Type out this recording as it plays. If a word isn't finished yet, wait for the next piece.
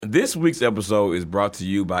This week's episode is brought to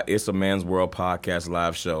you by It's a Man's World Podcast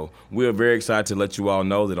Live Show. We are very excited to let you all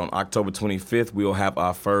know that on October 25th, we will have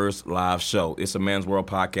our first live show, It's a Man's World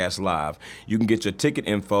Podcast Live. You can get your ticket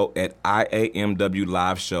info at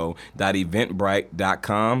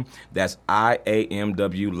iamwliveshow.eventbrite.com. That's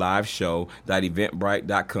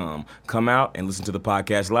iamwliveshow.eventbrite.com. Come out and listen to the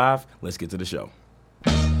podcast live. Let's get to the show.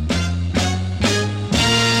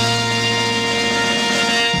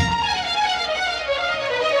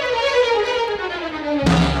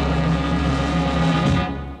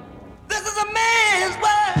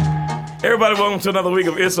 Everybody, welcome to another week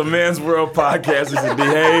of It's a Man's World Podcast. This is D.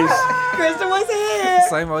 Hayes. Krista was here.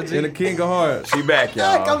 Same OG. And the King of Hearts. She back,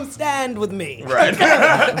 y'all. Come stand with me. Right.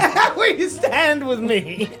 Will you stand with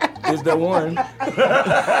me? Is there one?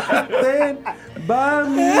 Stand by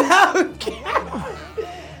me.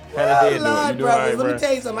 How did Lord, you brothers, let me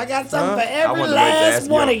tell you something. I got something for every last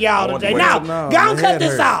one of y'all today. Now, go on cut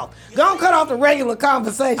this off. Go on cut off the regular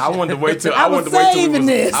conversation. I wanted to wait till I was saving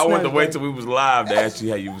this. I wanted to wait till we was live to ask you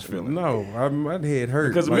how you was feeling. No, my head hurt.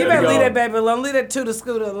 Because You better leave that baby alone. Leave that to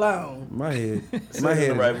scooter alone. My head the right is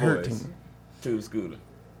voice. hurting. To scooter.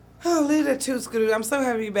 Oh, leave that to scooter. I'm so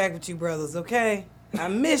happy to be back with you, brothers, okay? I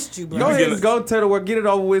missed you, Go brothers. ahead, go tell the world, get it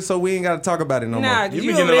over with so we ain't got to talk about it no Nah, more. You be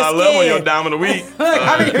over getting a there lot of love on your scared. dime of the week. Look,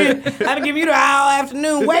 I've been giving you the whole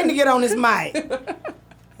afternoon waiting to get on this mic.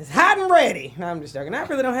 It's hot and ready. No, I'm just joking. I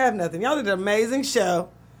really don't have nothing. Y'all did an amazing show.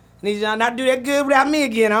 Need y'all not to do that good without me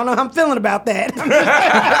again. I don't know how I'm feeling about that.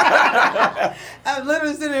 I was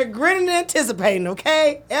literally sitting there grinning and anticipating,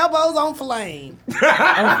 okay? Elbows on flame.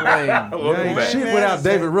 Welcome back. Shit without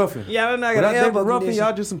David Ruffin. Yeah, I don't know. I got Without an elbow David Ruffin, condition.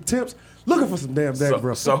 y'all just some tips. Looking for some damn David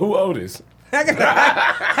Ruffin. So who Otis? I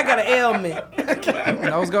got an ailment.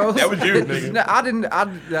 That was goes. That was you, nigga. No, I didn't.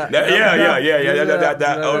 Yeah.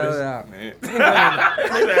 Otis.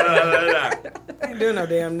 I ain't doing no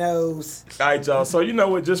damn nose. All right, y'all. So you know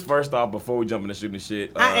what? Just first off, before we jump into shooting the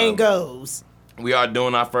shit, I ain't goes. we are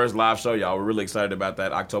doing our first live show, y'all. We're really excited about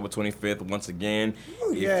that. October 25th, once again.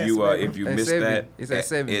 yes, If you At missed 7. that, It's at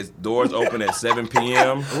 7. It's doors open at 7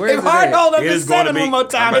 p.m. Where If is it hard at? hold up It to is going to 7 be- one more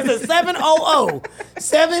time. It's at 7:00.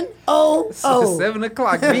 7:00. 7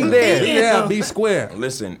 o'clock. Be there. Yeah, be square.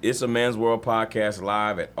 Listen, It's a Man's World Podcast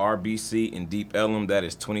live at RBC in Deep Ellum. That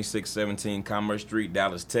is 2617 Commerce Street,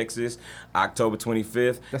 Dallas, Texas. October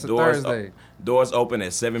 25th. That's a Thursday. Doors open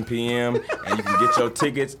at 7 p.m. and you can get your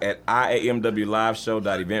tickets at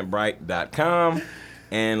iamwliveshow.eventbrite.com.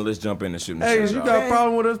 And let's jump into shooting the Hey, shit, you y'all. got a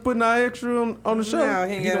problem with us putting our extra on the show? No, he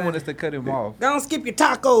He ain't don't got want us to cut him off. Go on, skip your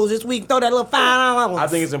tacos this week. Throw that little $5. I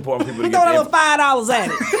think it's important for people to Throw get that the little $5 at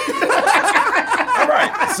it. All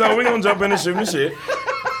right, so we're going to jump into shooting the shit.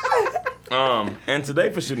 And today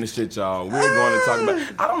for shooting the shit, y'all, we're going to talk about...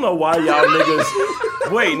 I don't know why y'all niggas...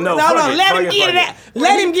 Wait, no, No, fuck it, let fuck him it, get fuck it out.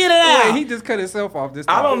 Let him get it Wait, out. he just cut himself off this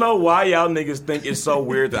time. I don't know why y'all niggas think it's so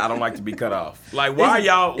weird that I don't like to be cut off. Like, why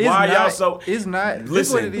y'all so... It's not. This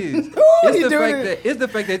Listen. what it is. you It's doing the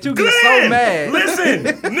fact that you get Glenn, so mad. Listen,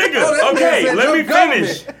 nigga, that okay, said let your me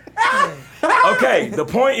finish. Okay, the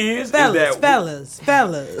point is that... Fellas.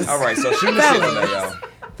 All right, so shooting the shit today, y'all.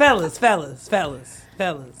 Fellas.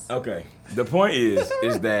 Okay, the point is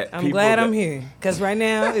that I'm people glad that- I'm here. Because right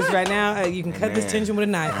now, you can cut this tension with a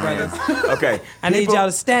knife, brothers. Okay, I need people- y'all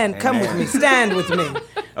to stand. Come with me. Stand with me.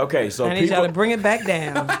 Okay, so I need people... y'all to bring it back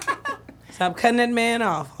down. Stop cutting that man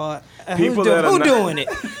off. People that are Who not- doing it?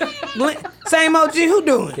 Same OG, who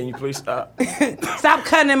doing it? Can you please stop? Stop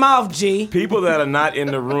cutting him off, G. People that are not in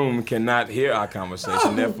the room cannot hear our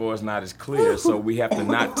conversation, therefore it's not as clear. So we have to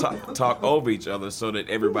not talk over each other so that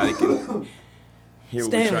everybody can hear what we're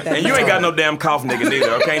Stand trying. with that And you ain't got no damn cough, nigga,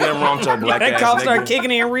 neither. Okay, ain't nothing wrong with your black That ass, cough nigga. started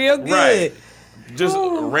kicking in real good. Right. Just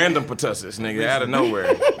random pertussis, nigga, out of nowhere.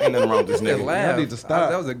 Ain't nothing wrong with this That nigga. laugh. I need to stop.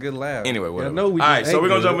 That was a good laugh. Anyway, whatever. know we All right, just so ate we're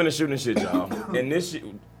gonna good. jump into shooting the shit, y'all. And this shit,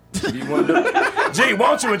 do you want to do it? G, why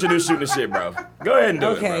don't you introduce shooting the shit, bro? Go ahead and do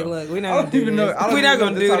it, Okay, bro. look, we're I not don't gonna do even know. this. I don't We're even not know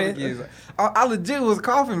gonna what the do topic this. is. I legit was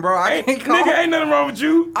coughing, bro. I Hey, can't cough. nigga, ain't nothing wrong with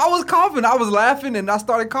you. I was coughing. I was laughing, and I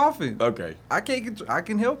started coughing. Okay. I can't. I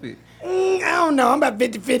can help it. I don't know. I'm about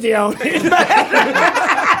 50-50 on it.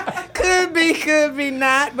 Could be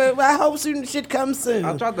not, but I hope shooting shit comes soon.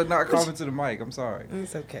 I tried to not cough into the mic. I'm sorry.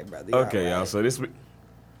 It's okay, brother. Okay, y'all. So this week,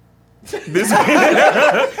 this Get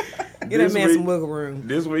that this man week- some wiggle room.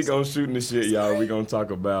 This week on shooting the shit, y'all, we're gonna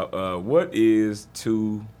talk about what is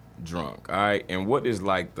too drunk, all right, and what is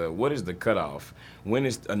the cutoff? When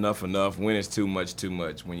is enough? When is too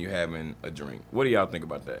much? When you're having a drink? What do y'all think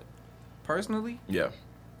about that? Personally, Yeah.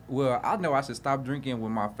 well, I know I should stop drinking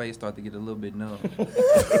when my face starts to get a little bit numb.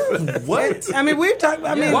 What? I mean, we've talked.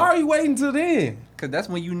 I mean, Why are you waiting till then? Because that's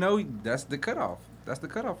when you know that's the cutoff. That's the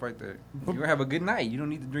cutoff right there. You're gonna have a good night. You don't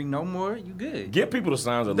need to drink no more. You good. Give people the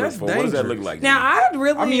signs to look That's for. What does that dangerous. look like? Now, I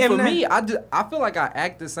really I mean, am for not- me, I feel like I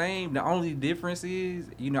act the same. The only difference is,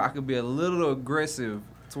 I could be a little aggressive.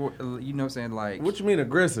 Toward, you know what I'm saying? Like, What you mean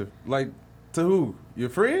aggressive? Like to who? Your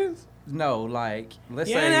friends? no, like, let's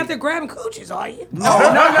You say. ain't after grabbing coochies, are you? No.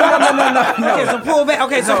 Okay, so pull back.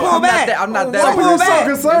 Okay, so No, pull back. I'm not So that pull aggressive. back.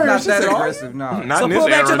 So concerned. Not She that said, "Are you?" aggressive, no. Not So in this pull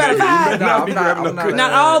back to era, about a nigga. five. You No, better I'm be not- grabbing I'm no not- coochie.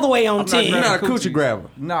 Not all the way on I'm not 10. You're not a Coochie. coochie grabber.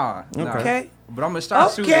 Nah. Okay. But I'm a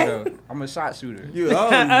shot Okay. shooter, though. I'm a shot shooter. So you Okay,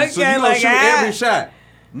 gonna like, shoot every shot.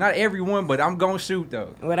 Not everyone, but I'm gonna shoot,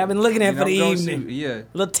 though. What I've been looking at for I'm the gonna evening. shoot, yeah.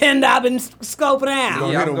 Little tender I've been scoping out.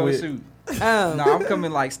 Gonna Yeah, hit I'm 'em gonna with- shoot. Um, Nah, I'm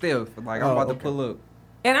coming like stealth. Like, I'm Oh, about to okay. pull up.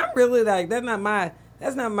 And I'm really like, that's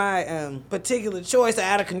not my particular choice of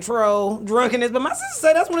out of control drunkenness. But my sister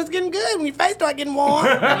said that's when it's getting good, when your face start getting warm.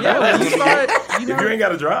 Yeah, when you start, If you ain't got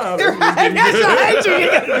to drive, That's that's right. I hate you.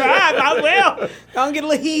 You gotta drive. I will. Don't get a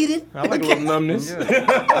little heated. I like a little numbness.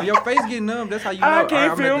 yeah. When your face get numb, that's how you know. I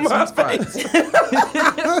can't feel I'm at the sweet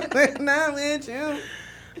spot. Nah, with you.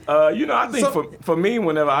 I think for me,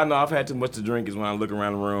 whenever I know I've had too much to drink is when I look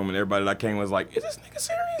around the room and everybody that came was like, "Is this nigga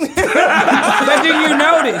serious?" But do you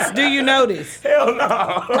notice? Do you notice? Hell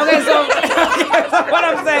no. Okay, so what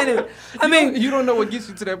I'm saying is, I mean, You don't know what gets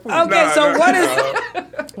you to that point. okay, Nah, so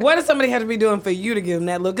nah. what does somebody have to be doing for you to give them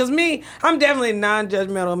that look? Because me, I'm definitely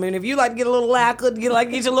non-judgmental. I mean, if you like to get a little lacquer, get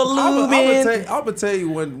your little lube in. I'm gonna tell you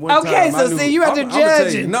one Okay, time. so I knew- see, you out there I'ma tell you.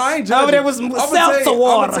 judging. No, I ain't judging. Over there with some I'ma tell seltzer you-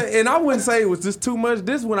 water. and I wouldn't say it was just too much.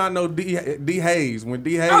 This when I know D Hayes. When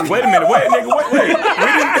D Hayes. Wait a minute, nigga, wait.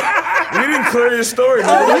 We didn't clear your story,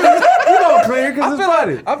 nigga. You don't clear because it's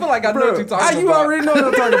funny. I feel like I know Bro, what you're talking you about. already know what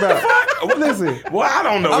I'm talking about. Listen. Well, I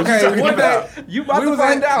don't know what you're Okay, talking one about. day You about we to was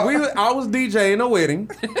find at- out. I was DJing a wedding.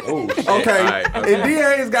 Oh, shit. Okay, All right, and D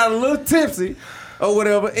Hayes got a little tipsy or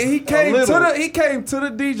whatever, and he came to the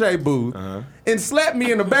DJ booth and slapped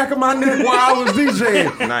me in the back of my neck while I was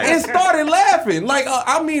DJing, Nice. and started laughing like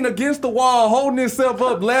against the wall, holding himself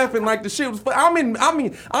up, laughing like the shit was. I'm in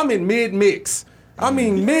mid mix.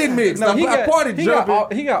 Mid mix. No, I party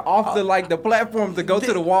jumping. he got off the platform to go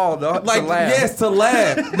to the wall to Like laugh. yes, to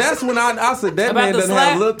laugh. That's when I said that About man the doesn't slap?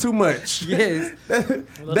 have a little too much. Yes. That's when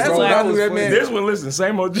slap I knew was that funny. man. This one, listen,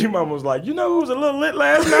 same OG mama was like, you know who was a little lit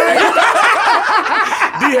last night?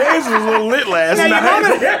 D. Hayes was a little lit last Now,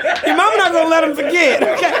 night. your mama not gonna let him forget.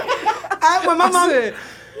 Okay. When said-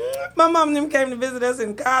 my mom and them came to visit us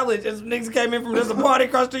in college, and some niggas came in from just a party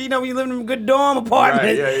across the street. You know, when you live in a good dorm apartment.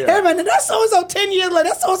 Right, yeah. Everybody, that's so and so 10 years later.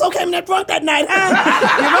 That so and so came in that drunk that night,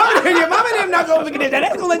 huh? your mama and them not gonna forget that.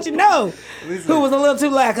 That's gonna let you know who was a little too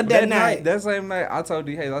lacquered that night. That same night, I told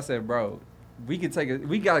D Hayes, I said, bro, we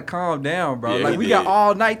gotta calm down, bro. Yeah, like he we did. got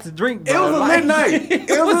all night to drink, bro. It was a Like- lit night.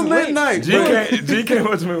 It was a lit night. G came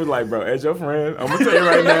up to me and was like, bro, as your friend, I'm gonna tell you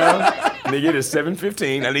right now, nigga, it is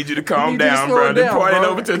 7:15. I need you to calm need you to down, slow bro. it The down, party ain't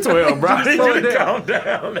bro. over till 12, bro. I need Slow you it to down. calm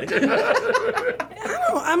down, nigga.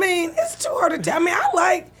 I mean, it's too hard to tell.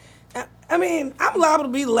 I mean, I'm liable to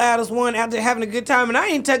be the loudest one out there having a good time, and I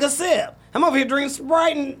ain't take a sip. I'm over here drinking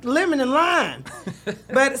Sprite and lemon and lime.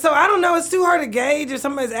 But, so I don't know. It's too hard to gauge if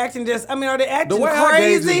somebody's acting are they acting way I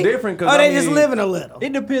gauge is crazy? different 'cause or I they just mean- living a little?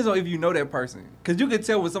 It depends on if you know that person, cause you can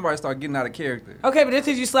tell when somebody start getting out of character. Okay, but that's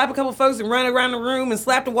because you slap a couple folks and run around the room and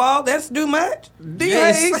slap the wall. That's too much.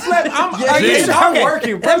 Yes. I'm Okay,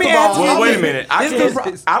 working. let me First of ask all, you Well, wait a this. minute.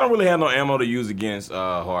 This I don't really have no ammo to use against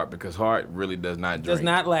Hart because Hart really does not drink. Does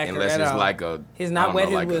not lacquer unless at it's all. like a. He's I not don't wet know,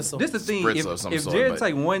 his like a whistle. This the thing. spritz If, of some if sort, Jared but-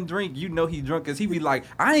 take one drink, you know he drunk, cause he be like,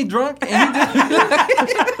 I ain't drunk, and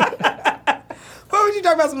he just What was you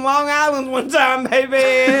talking about? Some Long Island one time, baby.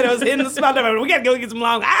 It was hitting the spot. We gotta go get some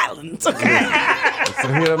Long Islands. Okay. It's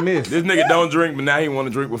a hit or miss. This nigga don't drink, but now he want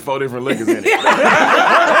to drink with 4 different liquors in it. Go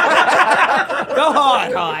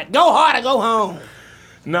hard, Hart. Go hard or go home.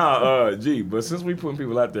 Nah, G, but since we putting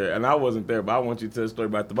people out there, and I wasn't there, but I want you to tell the story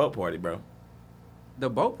about the boat party, bro. the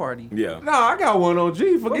boat party. Yeah. No, I got one on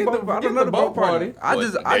G. Forget What boat- I the don't know the boat party. I Well,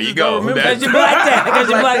 just there I you just go. don't remember. That's- Because you blacked out. Because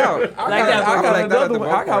you blacked out. I Blacked got- out. I got blacked out another at the one.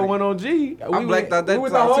 boat I got party. one on G. I blacked out that We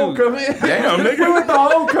with the time, too. homecoming. Damn, We nigga. with the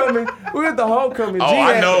homecoming. We with the homecoming. Oh, G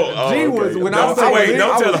I had- know. Oh, G okay. was when I Don't say wait. G,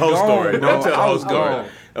 Don't I tell the was whole gone, story. bro. Don't tell the I whole was story. gone.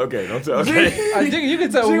 Okay, don't tell. G, Okay. You can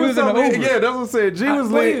tell G we was was in the so lit. Uber. Yeah, that's what I said. G was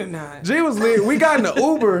wait a lit. minute. G was lit. We got in the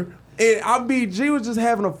Uber. And G was just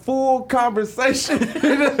having a full conversation with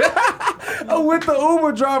the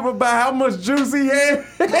Uber driver about how much juice he had.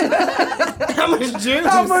 How much juice?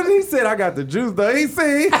 How much he said, I got the juice though. He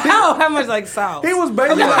said How much like salt? he was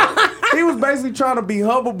basically he was basically trying to be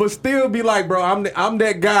humble, but still be like, bro, I'm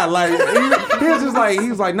that guy. Like he was just like, he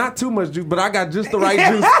was like, not too much juice, but I got just the right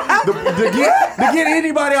juice to get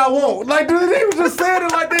anybody I want. Like, dude, he was just saying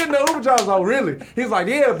it like that in the Uber driver. I was like, really? He's like,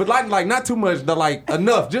 yeah, but like not too much. Like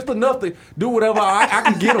enough, just enough to do whatever I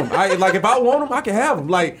can get them. Like if I want them, I can have them.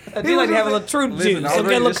 Like I do like to have a little truth Listen, juice. I was Okay, a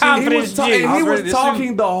ready little to shoot. confidence juice. He ready was to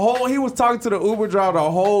talking He was talking to the Uber driver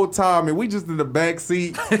the whole time, and we just in the back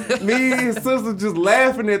seat. Me and his sister just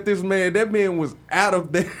laughing at this man. That man was out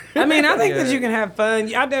of there. I mean, I think Yeah. that you can have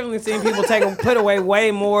fun. I've definitely seen people put away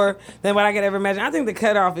way more than what I could ever imagine. I think the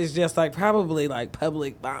cutoff is just like probably like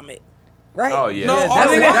public vomit. Right? Oh, yeah. No, Yeah, I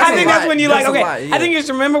think, that's I a think lot. that's when you That's like, a okay, lot, yeah. I think you just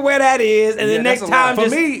remember where that is, and Yeah, then next that's a lot. time For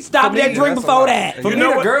just me- stop for me, that drink that's a before lot. that. For You me, know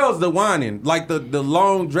the what? girls, the whining, like the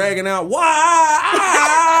long dragging out. Why?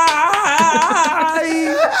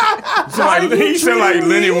 He sound like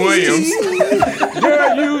Lenny Williams.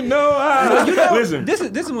 Girl, you know I. Listen. This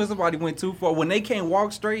is when somebody went too far. When they can't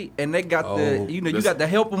walk straight and they got you this- got to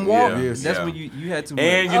help them walk. Yeah, yes, That's yeah. when you had to.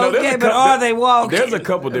 And you know, Okay, there's a but couple, are they walking? There's a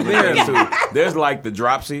couple different things too. There's like the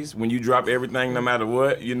dropsies when you drop everything no matter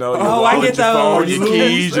what. You know, your Oh, I wallet, get your phone, those. your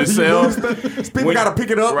keys, yourself. People When- gotta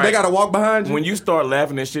pick it up. right. They gotta walk behind you. When you start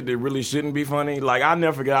laughing at shit that really shouldn't be funny, like I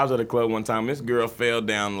never forget, I was at a club one time. This girl fell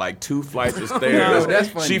down like 2 flights of stairs. No, that's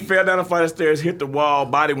funny. She fell down a flight of stairs, hit the wall,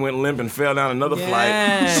 body went limp, and fell down another Yes.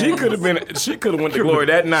 flight. She could have went to glory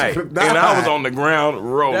that night, and I was on the ground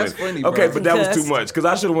rolling. That's funny, bro. Okay, but that was Yes. too much because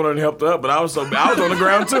I should have went over and helped her up, but I was on the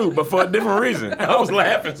ground too, but for a different reason. I was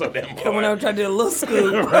laughing so damn hard. Coming over trying to do a little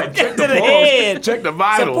scoop. Right, check to the the pulse, head. check the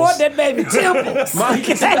vitals. Support that baby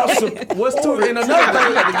temples. What's too in Now another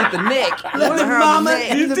you got to get the neck. Let the mama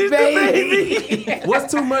and the baby.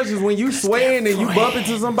 What's too much is when you swaying and you bump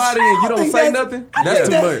into somebody and you don't think say that's- nothing. That's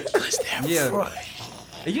too much. Yeah.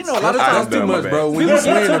 And you know, a lot of I times That's too done my much, bad. bro. When people you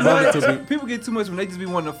swaying get and too bump into much. people. People get too much when they just be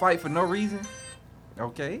wanting to fight for no reason.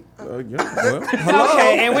 Okay. Yeah, well, hello.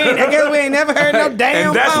 Okay, and I guess we ain't never heard no damn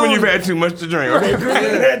And that's when phone. you've had too much to drink. Okay,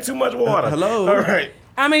 you had too much water. Hello. All right.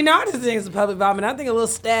 I mean, no, I just think it's a public vomit. I think a little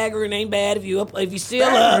staggering ain't bad if you still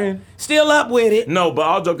Staggering. up with it. No, but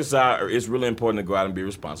all joke aside, it's really important to go out and be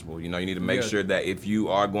responsible. You know, you need to make Yeah. sure that if you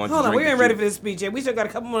are going Hold to on, drink, we ain't that ready you- for this speech yet. We still got a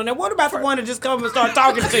couple more. Now, what about the one that just come and start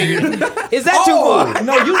talking to you? Is that too far?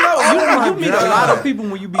 No, you know, you meet a lot of people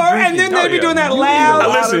when you be Or, drinking. and then they be yeah. doing that You loud. need a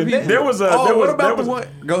lot of Listen, people. there was a Oh, there was what about there was the one?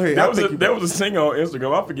 Go ahead. There I was, think a, there was a singer on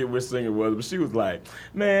Instagram. I forget which singer it was, but she was like,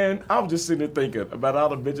 "Man, I was just sitting there thinking about all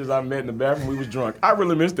the bitches I met in the bathroom. We was drunk. I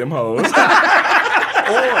really miss them hoes."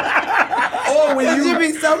 or when You you should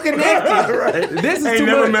be so connected. right. This is Ain't too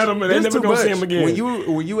never much. met 'em and they This never too gonna see much. 'em again.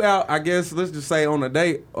 When you out, I guess let's just say on a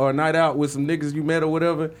date or a night out with some niggas you met or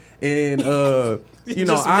whatever, and you know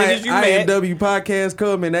Just some niggas you met. INW podcast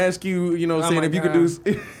come and ask you, you know, Oh saying my if you could God.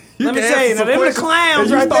 do. Let me can tell you, answer now some them the questions, clowns and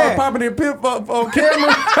you right start there. popping their pimp up on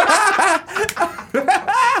camera.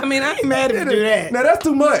 I mean, I ain't mad if you do that. Now that's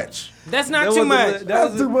too much. That's not That too was a- much. that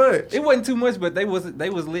That's was a- too much. It wasn't too much, but they was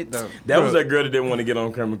lit though. That was that girl that didn't want to get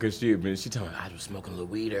on camera because she told me I was smoking a little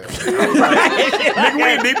weed earlier. Nigga,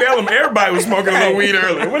 we in Deep Ellum. Everybody was smoking a little weed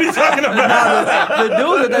earlier. What are you talking about? The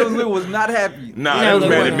dude that they was with was not happy. Nah, You they know, was they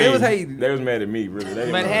mad at wasn't. me. They was hating. They was mad at me, really. They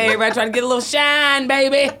didn't But know. hey, everybody trying to get a little shine,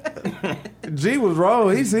 baby. G was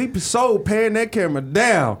wrong. He so paying that camera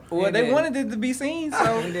down. Well, They they did. wanted it to be seen, so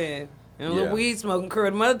And then, and a Yeah. little weed smoking crew.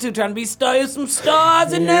 The mother two trying to be some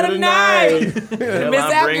stars in Yeah, there tonight. Hell, Miss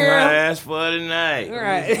I out, bring girl. my ass for tonight.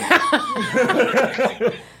 Right.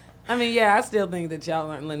 I mean, yeah, I still think that y'all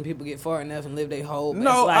aren't letting people get far enough and live their whole best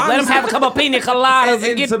No, life. Let them honestly- have a couple pina coladas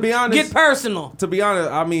and, And to be honest- get personal. To be honest,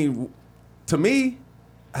 I mean, to me,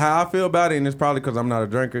 how I feel about it, and it's probably because I'm not a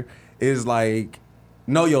drinker, is like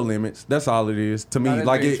know your limits. That's all it is to me. No, that's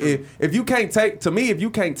Like very true. if you can't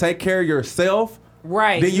take care of yourself,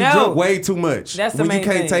 Right. then you no. drink way too much. That's the when main you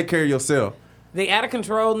can't thing. take care of yourself. The out of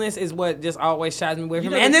controlness is what just always shies me away You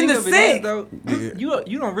from know it. And then thing the of it is, sick. though,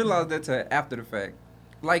 you don't realize that till after the fact.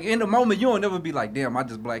 Like in the moment, you don't never be like, "Damn, I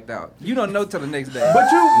just blacked out." You don't know till the next day. But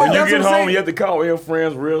When you that's get what I'm home, saying. you have to call real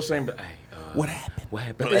friends, real shame. Hey, What happened? what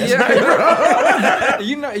happened last night? yeah,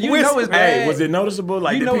 you know it's bad. Hey, was it noticeable?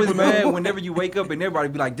 Like, you did know it's people bad whenever you wake up and everybody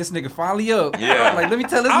be like, "This nigga finally up." Yeah. Like, let me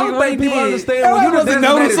tell this I nigga don't what he think people did. understand when you the wasn't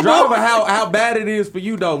designated noticeable. driver how bad it is for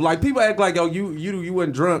you though. Like people act like you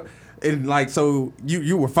wasn't drunk and like so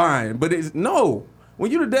you were fine, but it's no. When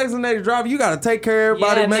you the designated driver, you gotta take care of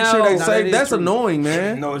everybody, Yeah, make no. sure they No, that safe. is That's true. annoying,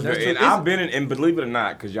 man. No, it's That's very, and true. I've been in, and believe it or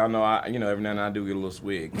not, because y'all know every now and then I do get a little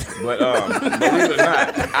swig, but believe it or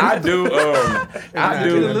not, I do Get a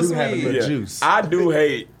little do have a sweet. little yeah, juice. I do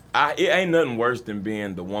hate It ain't nothing worse than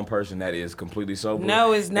being the one person that is completely sober.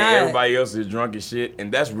 No, it's and not. everybody else is drunk as shit,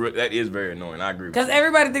 and that is very annoying. I agree with you. Because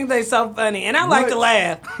everybody thinks they so funny, and I like to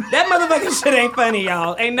laugh. That motherfucking shit ain't funny,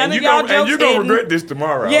 y'all. Ain't none And of you y'all gonna, jokes and you gonna hitting. regret this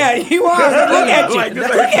tomorrow. Yeah, you are. Look at you. Like, this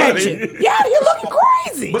Look ain't at funny. you. Yeah, you're looking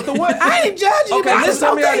crazy. But the one, I ain't judging you, Okay, but so it's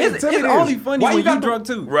tell me how okay. it is. Tell me It's this. only funny Why when got you the- drunk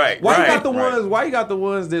too. Right. Why right, you got the right. ones? Why you got the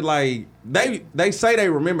ones that like they say they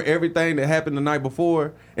remember everything that happened the night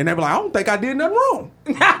before, and they be like, I don't think I did nothing wrong.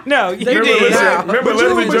 No, you They Remember, did. Nah, remember but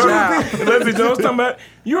Leslie you Jones? was Leslie Jones talking about,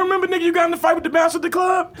 you remember, nigga, you got in the fight with the bouncer at the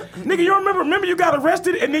club? Nigga, you remember you got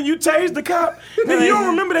arrested and then you tased the cop? Nigga, you don't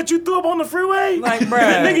remember that you threw up on the freeway? Like, bruh.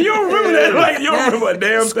 Nigga, you don't remember that? Like, you don't remember a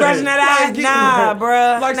damn Scratching thing. that eye? Nah,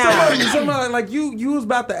 bruh. Like nah. somebody like you was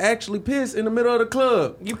about to actually piss in the middle of the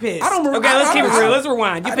club. You pissed. I don't remember. Okay, let's I- keep it I- real. Let's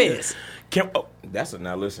rewind. You pissed.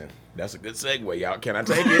 Now listen, that's a good segue, y'all. Can I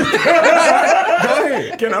take it? Go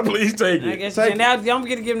ahead. Can I please take I it? guess Take now don't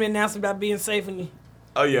forget to give me an announcement about being safe when you.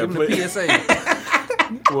 Oh, yeah, Give them the please. PSA.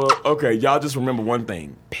 Well, okay, y'all just remember one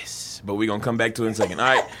thing. Piss. But we're going to come back to it in a second.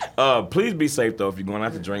 All right. Please be safe, though. If you're going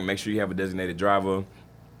out to drink, make sure you have a designated driver.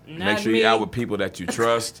 Make Not sure me. you're out with people that you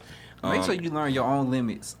trust. Make sure you learn your own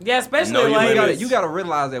limits. Yeah, especially Know your like limits. You gotta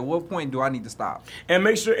realize at what point do I need to stop. And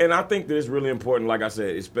make sure, and I think that it's really important, like I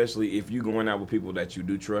said, especially if you're going out with people that you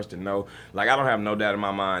do trust and know. Like, I don't have no doubt in my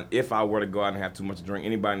mind, if I were to go out and have too much to drink,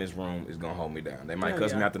 anybody in this room is going to hold me down. They might Hell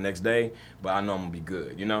cuss me yeah. out the next day, but I know I'm going to be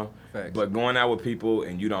good, you know? Facts. But going out with people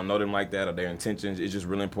and you don't know them like that or their intentions, it's just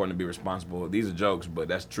really important to be responsible. These are jokes, but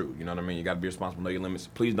that's true. You know what I mean? You got to be responsible, know your limits.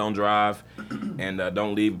 Please don't drive, and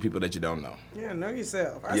don't leave with people that you don't know. Yeah, know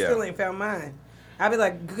yourself. I Yeah. still ain't found mine. I be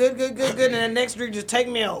like, good, and the next street just take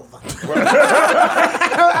me over.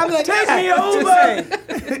 I be like, take me over. I be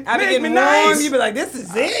Make getting me warm. nice. You be like, this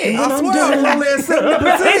is it. I swear I'm only at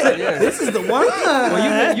 70%. This is the one.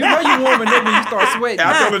 Well, you know you warming up when you start sweating.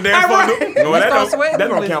 After the dance Alright. floor, no, that start don't, sweating, that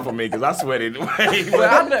don't listen. count for me because I sweated.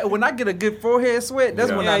 Well, when I get a good forehead sweat,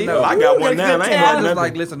 that's when I you know. I got one Ooh, now. And I ain't that's I had was nothing.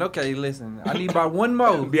 like, listen. I need about one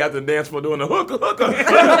more. Be out the dance floor doing the hooker.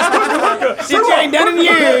 Shit you ain't done in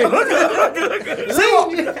years.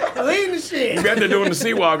 Lean the shit. Be out there doing the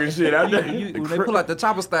sea walk and shit. Out there. When they pull out the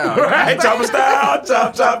chopper style. Right, chopper style,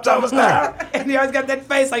 chopper style. And he always got that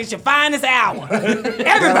face like it's your finest hour.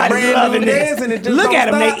 Everybody's loving dance and it this. just Look don't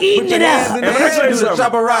at them, stop. they eating Put it your hands up. in And the let me tell air, you do the something.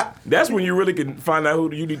 chopper rock. That's when you really can find out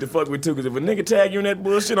who you need to fuck with too. Because if a nigga tag you in that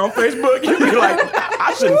bullshit on Facebook, you be like,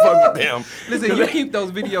 I shouldn't fuck with them. Listen, you keep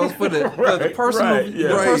those videos for the Right, personal, right, yeah.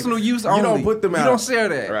 the Right. personal use only. don't put them You out. don't share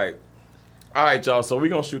that. Right. All right, y'all. So we're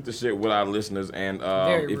going to shoot the shit with our listeners. And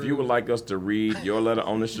Very if you rude. would like us to read your letter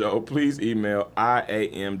on the show, please email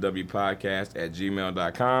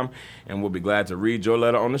iamwpodcast@gmail.com. And we'll be glad to read your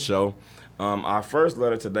letter on the show. Our first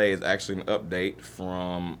letter today is actually an update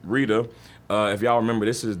from Rita. If y'all remember,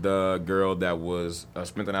 this is the girl that was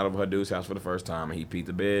spent the night over her dude's house for the first time. And he peed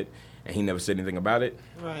the bed. And he never said anything about it.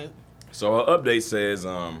 Right. So her update says,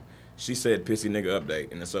 she said, pissy nigga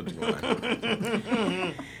update in the subject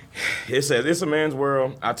line. It says, it's a man's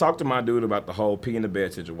world. I talked to my dude about the whole pee in the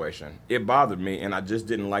bed situation. It bothered me, and I just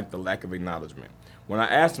didn't like the lack of acknowledgement. When I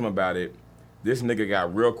asked him about it, this nigga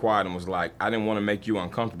got real quiet and was like, I didn't want to make you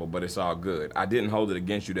uncomfortable, but it's all good. I didn't hold it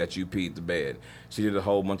against you that you peed the bed. She did a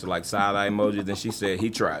whole bunch of like side-eye emojis, and she said he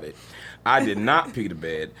tried it. I did not pee the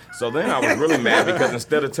bed. So then I was really mad because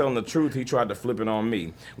instead of telling the truth, he tried to flip it on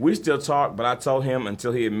me. We still talk, but I told him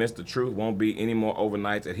until he admits the truth, won't be any more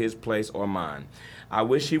overnights at his place or mine. I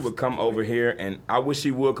wish he would come over here, and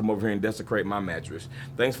desecrate my mattress.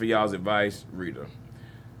 Thanks for y'all's advice, Rita.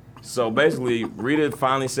 So basically, Rita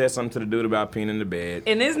finally said something to the dude about peeing in the bed.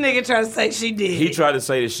 And this nigga tried to say she did. He tried to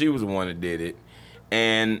say that she was the one that did it.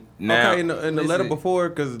 And now, Okay, in the letter Listen. before,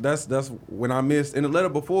 because that's when I missed. In the letter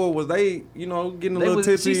before, was they, getting a They little was-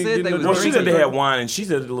 tipsy? she said getting they a was well, little she said they drinky? had wine, and she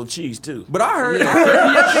said a little cheese too. But I heard,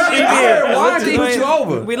 I did. heard wine can put you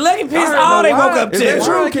over. We looking pissed heard all no they woke wine. up Is to. that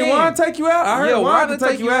true? Wine Can can. wine take you out? I heard Yeah, wine can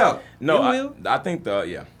take you out. No, It will. I think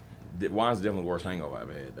wine's definitely the worst hangover I've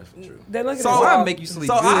ever had. That's for true. They looking So at Wine us. make you sleep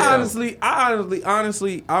So good, I honestly,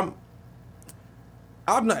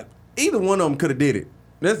 I'm not. Either one of them could have did it.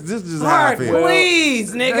 This is just how I Hard, feel.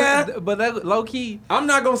 please, nigga. But that, low key, I'm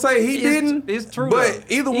not gonna say he didn't. It's true. But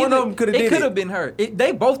though. either one of them could have did It it. could have been her.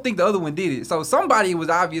 They both think the other one did it. So somebody was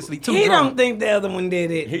obviously too He drunk. don't think the other one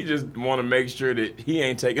did it. He just want to make sure that he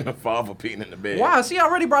ain't taking a fall for peeing in the bed. Why? She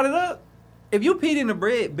already brought it up. If you peed in the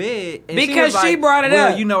bed, and Because was she like, brought it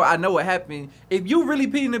well, up. I know what happened. If you really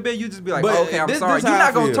peed in the bed, you just be like, But okay, I'm this sorry. how You're I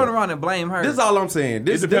not gonna feel. turn around and blame her. This is all I'm saying. It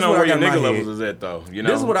This depends is on what where I your got in nigga my levels head. is at, though. You know,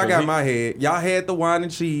 This is what I 'cause got he- in my head. Y'all had the wine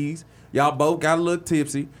and cheese. Y'all both got a little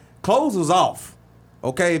tipsy. Clothes was off.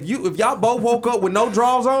 Okay, if y'all both woke up with no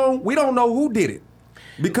drawers on, we don't know who did it.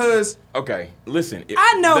 Because Okay, listen.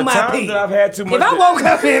 I know the my times pee. that I've had too much. If I woke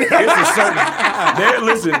up in it's a certain.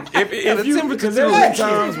 Listen, if you because there's been temperature.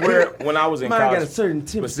 times where when I was in Mine got college a certain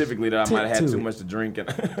specifically that I might have had to too it. much to drink and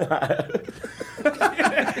I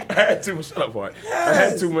had too much. Shut up, Art. I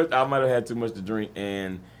had too much. I might have had too much to drink,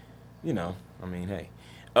 and you know, I mean, hey.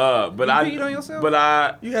 But You I peed on yourself?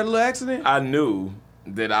 But you had a little accident. I knew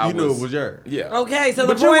that I You knew it was yours. Yeah. Okay, so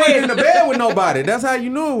But the you point wasn't is, in the bed with nobody. That's how you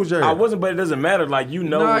knew it was yours. I wasn't, but it doesn't matter. Like you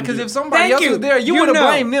know, Nah, when because you- if somebody Thank else you. was there, you You would have know.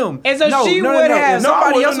 blamed them. And so she would have- If No, I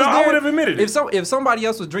somebody would've- else was no, I there, would've admitted it. If somebody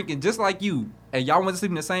else was drinking just like you, and y'all went to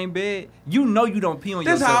sleep in the same bed, you know you don't pee on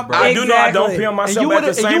That's yourself, how- bro. I do know I don't Exactly. pee on myself And you at the would've-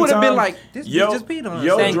 and same you would've time. been like, this bitch just peed on herself.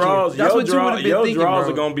 Your Thank you. draws, That's your what you draws, would've been your thinking, draws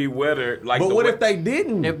bro. are gonna be wetter. Like But the what way- if they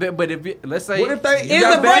didn't? But if let's say, What if they? is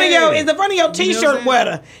the front of your bad. is the front of your You know what I'm t-shirt saying?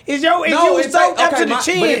 wetter? Is your if No, you if soaked they- up okay, to the my-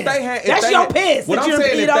 chin? but if they had- if That's they your had- piss What that I'm you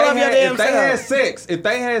saying, peed if all they over your had- damn if they had self.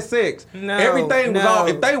 sex, No, everything was no. off.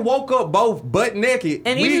 If they woke up both butt naked,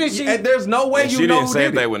 And even if she- and there's no way And you she know didn't who say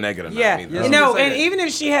if did they it. were naked or not. Yeah, either. Yes, no, I'm saying and that. even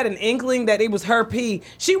if she had an inkling that it was her pee,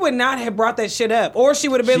 she would not have brought that shit up, or she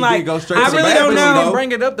would have been She like, did go straight "I to the really don't bathroom, She know." didn't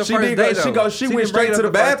bring it up the She first did day, go. though. She She went didn't bring straight it to the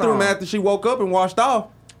up the first bathroom time. after she woke up and washed off.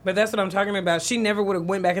 But that's what I'm talking about. She never would have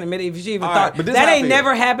went back in the middle if she even All thought right, but this that how I ain't feel.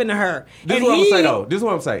 never happened to her. This And is what I'm he- saying though. This is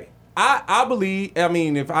what I'm saying. I believe. I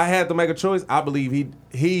mean, if I had to make a choice, I believe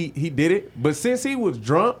he did it. But since he was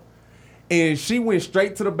drunk. And she went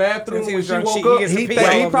straight to the bathroom Since he when was she drunk, woke he up. gets to He, pee think-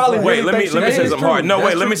 all he over probably the Wait, place. let me think say she- something hard. No, That's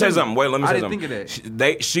wait, let me true, say too. something. Wait, let me I say didn't something. think of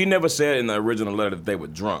that. She never said in the original letter that they were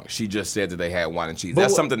drunk. She just said that they had wine and cheese. But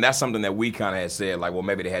That's what- something that we kind of had said. Like, well,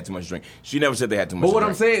 maybe they had too much drink. She never said they had too much. But what to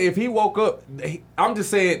I'm drink. saying, if he woke up, I'm just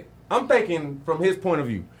saying, I'm thinking from his point of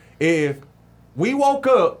view. If we woke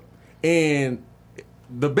up and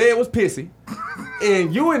the bed was pissy,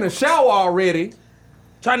 and you in the shower already,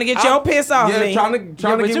 trying to get your piss off yeah, me. trying to but get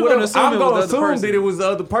you're whatever. gonna assume I'm it was gonna the other assume person. that it was the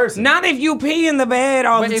other person. Not if you pee in the bed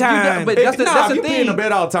all But the if you time. don't- but If- that's the- nah, that's if the you pee in the thing.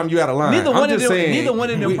 bed all the time, you out of line. Neither I'm one of just them. saying, Neither one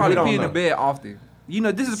of them we probably don't pee in know. the bed often. You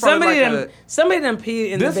know, this is probably somebody done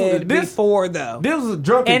peed in the bed before though. This was a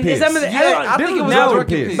drunken And piss. some of the, I think it was no, a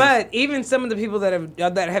drunken piss. But even some of the people that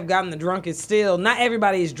have gotten the drunkest still, not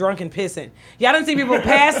everybody is drunk and pissing. Y'all done see people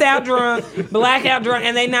pass out drunk, black out drunk,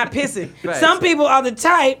 and they not pissing. Facts. Some people are the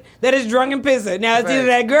type that is drunk and pissing. Now it's either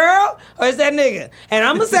Facts. that girl or it's that nigga. And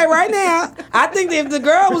I'm gonna say right now, I think that if the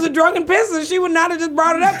girl was a drunken pisser, she would not have just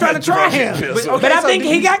brought it up trying to try him. Drunken pisser. But Okay, I so think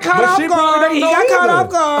he got caught but off she probably guard. don't He know got caught either. off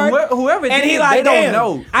guard. Whoever and did, he like, they don't damn,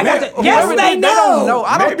 know. I got to, Whoever yes, did, they know. don't know.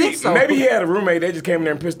 I don't Maybe, think so. maybe he had a roommate. They just came in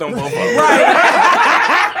there and pissed on both of them. Right.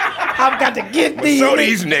 I've got to get these. So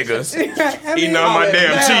these niggas eating on my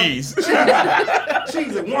damn cheese. First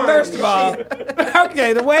of all,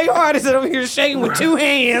 okay, the way hard is it over here shaking with two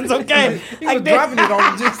hands, okay? He was dropping it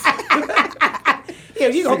on just. Yeah,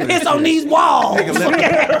 you gonna piss on these walls.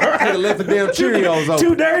 Nigga left the damn Cheerios open.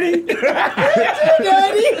 Too dirty. Dirty?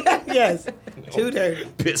 Yes. Too dirty.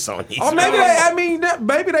 Piss on these. Or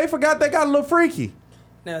maybe they forgot they got a little freaky.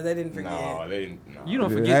 No, they didn't forget. No, they didn't. No. You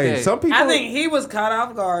don't forget Hey, that. some people. I think he was caught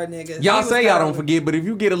off guard, niggas. y'all He was say caught y'all don't off- forget, but if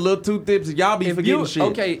you get a little too tipsy, y'all be forgetting shit.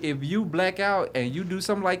 Okay, if you black out and you do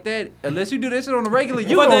something like that, unless you do that shit on the regular, you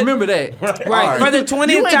For gonna the- remember that. Right. Alright. For the You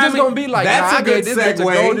 20th ain't time. just gonna be like, That's nah, a I good gave this bitch a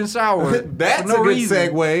segue. golden shower. That's for no a good reason.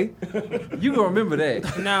 segue. You gonna remember that.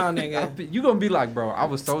 No, nigga. You gonna be like, bro, I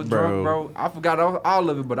was so Bro. drunk, bro. I forgot all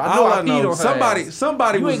of it, but I know All I I peed know, on her somebody ass. you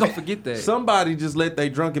You was, ain't gonna forget that. Somebody just let they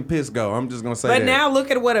drunken piss go. I'm just gonna say But that. now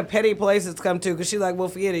look at what a petty place it's come to, because she's like, well,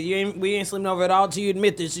 forget it. We ain't sleeping over at all till you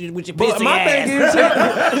admit this with your but pissing my ass. thing is,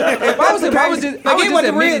 if I was just Forget what the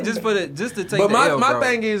admit real- it just to take but the my, L, my bro.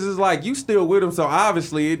 thing is like you still with him, so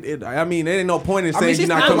obviously there ain't no point in I mean, saying she's you're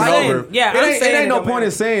not still coming lying. over. Yeah, it I'm ain't, saying it ain't it no don't point matter.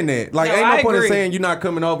 in saying that. Like No, ain't I no point in agree. saying you're not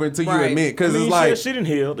coming over until you Right. admit, because I mean, it's like. she didn't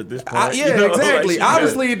heal at this point. Yeah, you know, like, exactly. she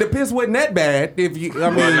Obviously, the piss wasn't that bad. If you, I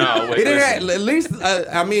mean, no, wait, it didn't have, listen. at least.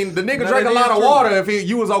 I mean, the nigga No, drank that a lot is of true. water. If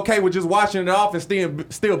you was okay with just washing it off and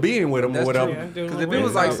still being with him or That's whatever. true. Because if it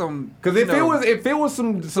was like some, Because if it was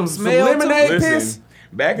some smell to lemonade it. piss. Listen,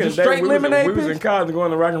 back in the Just day, straight we lemonade was in piss? college and going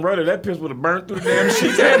to Rock and Roll. That piss would have burnt through the damn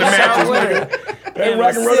sheets and the mattress, nigga. That Damn,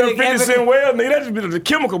 Rock and Roll, acidic 50 cent well, nigga, that just been a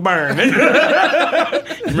chemical burn.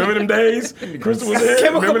 Nigga. Remember them days? Crystal was there.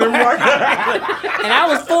 Chemical Remember them Rock? And I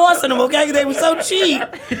was forcing them, okay, because they were so cheap.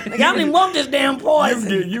 Like, I don't even want this damn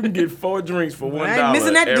poison. You can get 4 drinks for $1 I ain't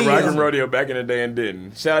missing that at deal. Rock and Rodeo back in the day and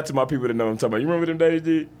didn't. Shout out to my people that know what I'm talking about. You remember them days,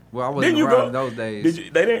 G? Well, I wasn't Didn't you around go? those days. Did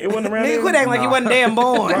you? They didn't. It wasn't around. Nigga, then? quit acting like you wasn't damn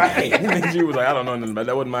born. Right. And she was like, I don't know nothing about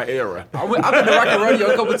that. Wasn't my era. I've been to Rock and Rodeo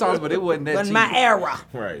a couple times, but it wasn't that Wasn't cheap. my era.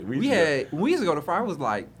 Right. We used to go to fry. It was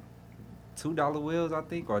like $2 wheels, I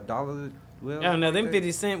think, or $1. Well, I don't know. Them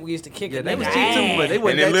 50 Cent we used to kick yeah, it. they was cheap too, but they And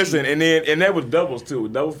wasn't then that listen, cheap. and that was doubles too.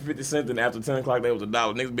 Double 50 cents, and after 10 o'clock, that was $1.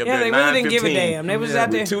 Niggas be up Yeah, there they at really didn't give a 9:15 damn. They was out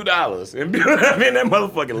there. with $2. And I mean, that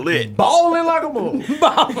motherfucking lit. Balling like a move.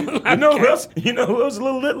 You know who else? You know who else was a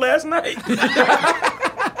little lit last night?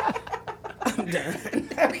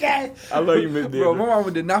 Okay. I love you, Miss Bro, my Deirdre.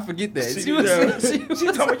 mama did not forget that. She She was,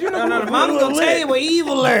 She told me, you know, No, who the mom's was a gonna little tell you lit? where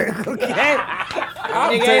evil lurk, okay?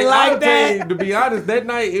 I'll Nigga tell ain't you, like I'll tell you, that. to be honest, that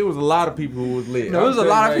night it was a lot of people who was lit. No, there was a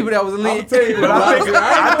lot of people that was I'll lit. tell you, But I think-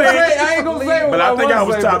 I ain't gonna say. But what I think I wanna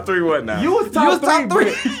was say, top but 3. What now? You was top You was top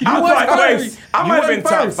three. three. but I You might, wasn't wait, first. I You might have wasn't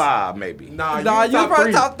been top first. 5, maybe. Nah, Nah, you was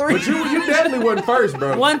probably top three. But you definitely wasn't first,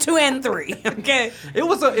 bro. 1, 2, and 3. Okay. It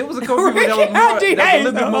was a couple people that was, How more, do you that was a hate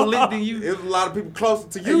little bit more them? lit than you. It was a lot of people closer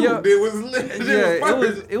to you. Yeah. It was lit.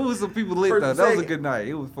 Yeah, it was some people lit First though. and That was a second. good night.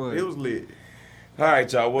 It was fun. It was lit. All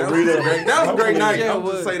right, y'all. Well, That was Rita, a great, that was a great night. Yeah, it I'm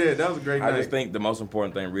just was. say that. That was a great I night. just think the most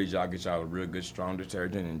important thing, Rita, y'all get y'all a real good strong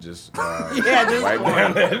detergent and just, Yeah, just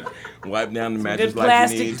wipe down the mattress good like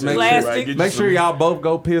plastic- you need to. plastic. Right, get you Make some- sure y'all both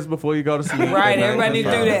go piss before you go to sleep. Right, That everybody night. need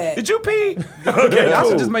to do that. Did you pee? Okay, Y'all cool.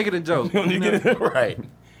 should just make it a joke. You get it right.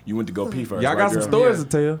 You went to go pee first. Y'all got right, some girl? stories to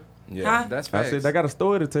tell. Yeah. Huh? That's I facts. said they got a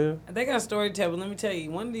story to tell. They got a story to tell, but let me tell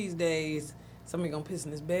you, one of these days, somebody gonna piss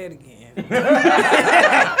in this bed again.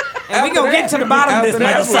 And we gonna get to the bottom of this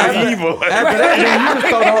That's motherfucker. like evil. After that, then you just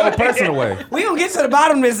throw the whole person away. We gonna get to the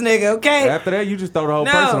bottom of this nigga, okay? After that, you just throw the whole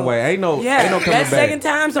No. person away. Ain't no Yeah, coming that back. second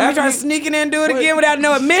time somebody After try to you- sneak in there and do it What? again without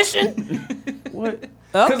no admission. What?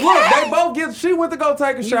 Okay. Cause look, they both get. She went to go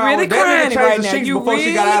take a shower. really That nigga crying changed right the now. sheets You before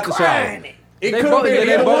she got really out the shower. crying. It They could both- be yeah, they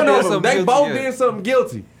either both one did of them. something They both guilty, yeah. did something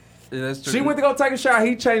guilty. Yeah, that's true. She went to go take a shower.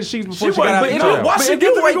 He changed sheets before she wasn't- got out but the no, shower. why But she if get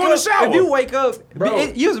you to wake go in the up, shower? if you wake up, Bro.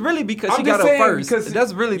 it was really because she I'm got just up saying, first. because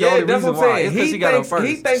That's really the yeah, only that's reason what I'm why. saying. It's because He she got up thinks- first.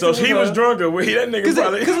 he thinks So it she was her. drunker. Well, that nigga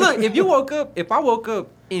probably. Because look, if you woke up, if I woke up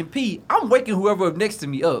and pee, I'm waking whoever up next to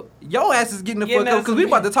me up. Your ass is getting the Getting fuck up us because we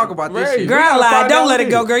some about to talk about this Right. shit. Girl, gotta lie. find Don't out let it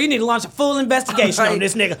this. go, girl. You need to launch a full investigation Like- on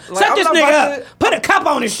this nigga. like, Set I'm this not nigga about up. Put a cup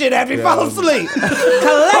on his shit after he falls asleep.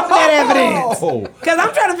 Collect that evidence. Oh. Because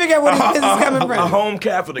I'm trying to figure out where this business is coming a from. home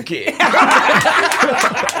cat for the kid.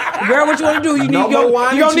 Girl, what you want to do? You need No more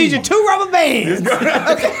wine you and gonna need your cheese. 2 rubber bands.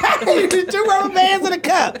 Okay, you need 2 rubber bands and a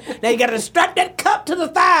cup. Now you gotta strap that cup to the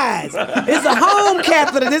thighs. It's a home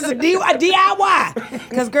catheter. This is a DIY.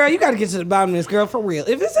 Because girl, you gotta get to the bottom of this, girl, for real.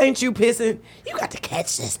 If this ain't you pissing, you got to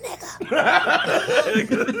catch this nigga.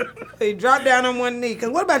 You drop down on one knee. Because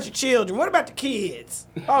what about your children? What about the kids?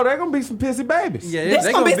 Oh, they're gonna be some pissy babies. Yeah, There's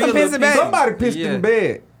they gonna be a some little pissy pee. babies. Somebody pissed Yeah. in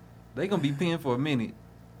bed. They gonna be peeing for a minute.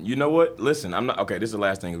 You know what? Listen, I'm not okay. This is the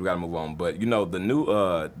last thing. We gotta move on. But you know the new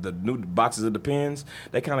boxes of Depends.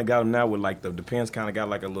 They kind of got them now with like the Depends kind of got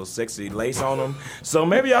like a little sexy lace on them. So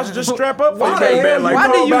maybe I should just strap up for you Why go to the bed hell like Why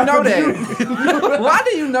that. do you back know to that? Why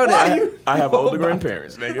do you know that? I have older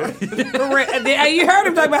grandparents, nigga. For real. You heard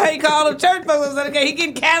him talk about how he called them church folks. Okay, he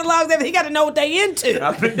getting catalogs. He got to know what they into.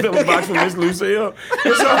 I think that was box from Miss Lucille.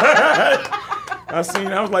 It's all right. I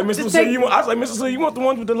was like, Miss Lucille, take- you want the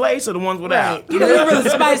ones with the lace or the ones without? You know, we really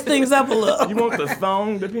spice things up a little. You want the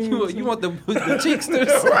thong Depends? You want the cheeksters?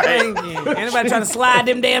 right? Anybody trying to slide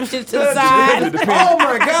them damn shits to the side? The Depend, Oh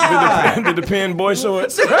my god! the Depend boy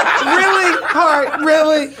shorts. Really? Hard?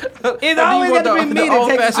 Really? It's always got to be me that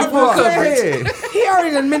takes the old-fashioned full full coverage. He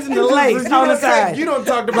already done mentioned the lace on the side. You don't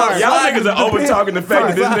talk about Y'all niggas are over talking the fact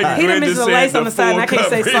that this nigga He done Glenn just mentioned the said lace on the side, and I full can't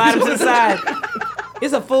say coverage. slide him to the side.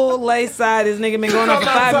 It's a full lace side. This nigga been going on for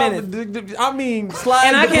 5 minutes. I mean, slide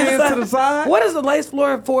And I the can't pins to the side. What is the lace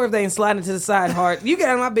floor for if they ain't sliding to the side hard? You get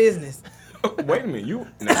out of my business. Wait a minute, you.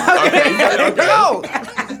 No. Okay. No.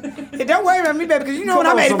 Hey, don't worry about me, baby, because you know when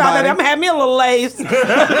Come I'm on, 85, baby, somebody. I'm going to have me a little lace.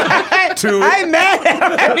 I ain't mad at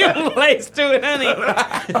I'm having a little lace to it, honey.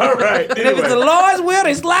 All right. If it's the Anyway. Lord's will,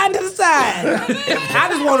 they sliding to the side. I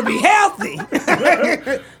just want to be healthy.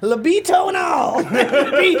 Libido and all.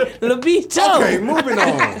 Libido. Okay, moving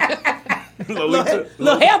on. Lolita.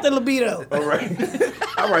 Little healthy libido. All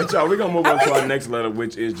right, y'all. We're gonna move on to our next letter,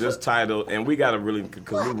 which is just titled, and we gotta really,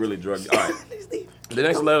 because we really drug. All right. The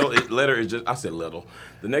next letter is just. I said little.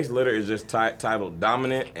 The next letter is just titled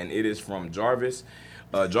 "Dominant," and it is from Jarvis.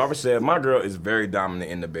 Jarvis said, "My girl is very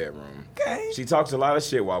dominant in the bedroom. Okay. She talks a lot of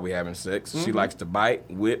shit while we having sex. She likes to bite,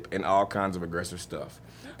 whip, and all kinds of aggressive stuff.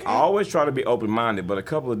 I always try to be open-minded, but a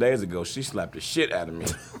couple of days ago, she slapped the shit out of me."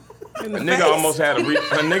 A nigga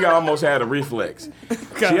almost had a reflex.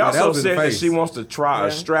 She also was in the said that face. she wants to try a Yeah.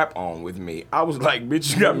 strap on with me. I was like,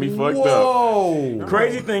 bitch, you got me fucked up. Whoa.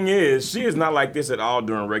 Crazy thing is, she is not like this at all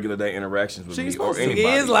during regular day interactions with She's me or supposed to. anybody. She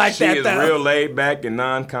is like she that, is though. real laid back and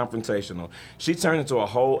non-confrontational. She turned into a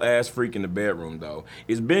whole ass freak in the bedroom, though.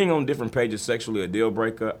 Is being on different pages sexually a deal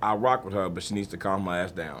breaker? I rock with her, but she needs to calm my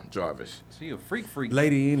ass down. Jarvis. She a freak.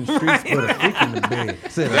 Lady in the streets put a freak in the bed.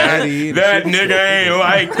 Said a lady in the That streets. nigga ain't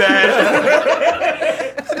like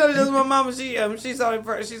that. I know just my mama. She saw it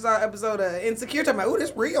first. She saw an episode of Insecure. Talking about, ooh,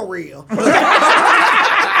 this real.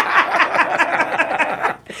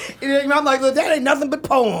 And I'm like, look, that ain't nothing but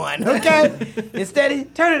porn. Okay,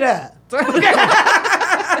 instead, turn it up.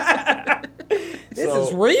 This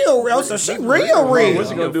is real. So she real. What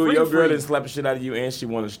you gonna do with your Freak, girl freak. that slap the shit out of you and she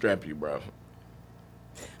want to strap you, bro?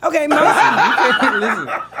 Okay, most Listen,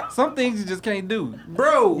 some things you just can't do.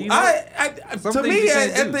 Bro, You know, some to things me, you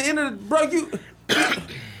can't at do. the end of the, bro, you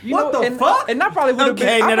You what know, the and, fuck? And I probably would have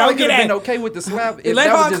Okay, been. now I don't probably get would have been that. okay with the slap. If let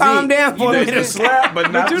that was her just calm it. down for a The minute. slap,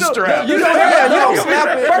 but not you the don't- strap. you don't- yeah, you don't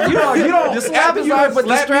slap it. You don't. The slap is alright, but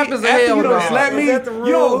the strap is a after hell you don't no. slap me. Is that the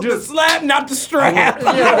You don't rule? just The slap, not the strap. Yeah,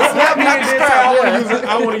 the slap me not and the then strap. say,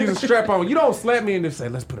 Yeah. I want to use a strap on. You don't slap me and then say,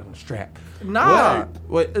 let's put it on the strap. Nah.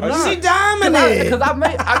 What? Nah. She dominant. Because I'm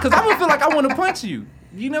gonna feel like I want to punch you.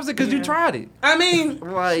 You know what I'm saying? Because you tried it. I mean,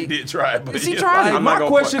 Like, Did try it, but She tried it. I'm not My gonna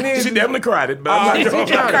question front. is- she definitely cried it, but I'm not gonna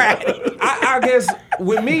she tried it. I guess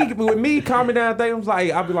with me calming down things,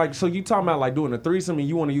 like I'll be like, so you talking about like doing a threesome and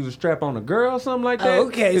you want to use a strap on a girl or something like that?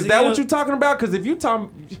 Okay, Is so that you what don't- you talking about? Because if you talking,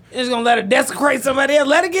 it's gonna let her desecrate somebody else.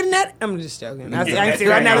 Let her get in that. I'm just joking. I can see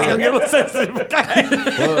right now it's gonna get a little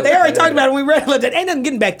sensitive. They already talked about it when we read it. Ain't nothing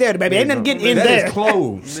getting back there, baby. Ain't nothing getting in that there. is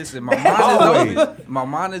closed. listen, my mind is open. My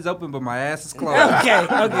mind is open, but my ass is closed.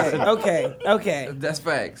 Okay. That's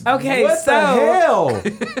facts. Okay, What so the hell?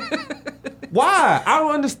 Why? I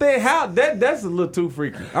don't understand how that's a little too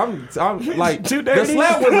freaky. I'm like Too the dirty?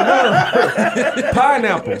 slap was enough.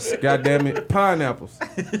 Pineapples. God damn it. Pineapples.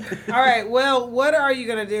 all right. Well, what are you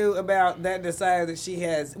gonna do about that desire that she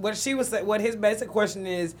has? What she was, what his basic question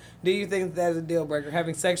is: do you think that is a deal breaker?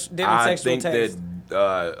 Having different I sexual think taste.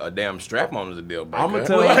 that a damn strap on is a deal breaker. I'm gonna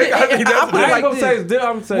tell Well, you. it- I it- ain't I put it like gonna this. say it's deal.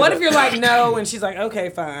 I'm gonna say What if you're like no, and she's like okay,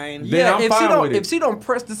 fine. Then I'm if fine she don't, with it. if she don't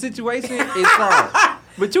press the situation, it's fine.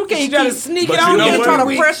 But you She can't try to keep sneak But it you on know you. what? trying to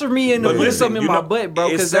We- pressure me into But putting listen, something in you my know, butt, bro.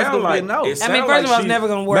 it Because that's sound gonna be a like- no. it I mean, sound first like of all, it's she's- never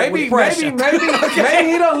gonna work maybe with pressure.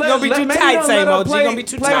 maybe he don't let. Gonna be too maybe tight, he don't same let her OG. play- Gonna be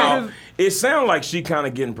too play tight. his- It sounds like she kind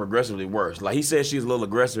of getting progressively worse. Like he said, she's a little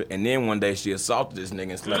aggressive, and then one day she assaulted this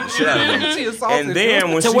nigga and slapped the shit out of him. She assaulted And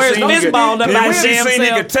then when To she where his seen fist he balled up could, by when his she damn seen he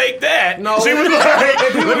self. could take that, No. she was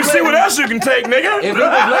like, "Let me see what else you can take, nigga." If he was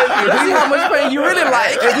letting, See how much pain you really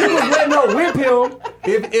like. if he was letting her whip him,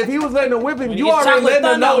 if he was letting her whip him, you get already chocolate letting her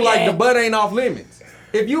thunder know on your like the ass. butt ain't off limits.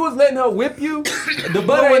 If you was letting her whip you, the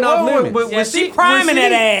butt ain't off limits. Yeah, she priming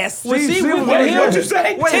that ass. Was she she whipping was What him? did you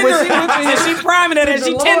say? Wait, Tender- was she whipping him? she priming that ass.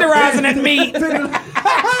 She tenderizing that meat.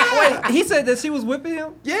 Wait, he said that she was whipping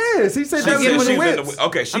him? Yes, he said She that's said what she he was in whips. the,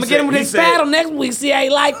 okay, she I'm gonna said, get him with he his said- paddle next week. See how he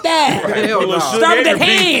like that. Right, Hell put a little no. sugar Start with and that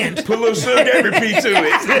repeat- hand. Put a little sugar and repeat to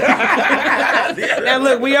it. Now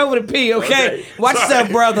look, we over the P, okay? Okay. Watch yourself,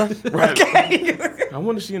 brother. Right. Okay. I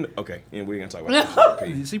wonder if she in the, okay, and we're gonna talk about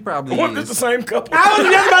that. She probably I wonder if it's the is. same couple. I was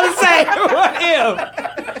just about to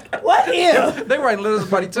say, what if? They write letters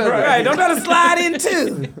about each other. Right, don't try to slide in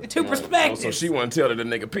two Oh, perspectives. so she wouldn't tell that the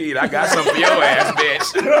nigga peed. I got something for your ass,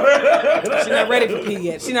 bitch. She's not ready for P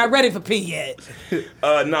yet. She's not ready for P yet.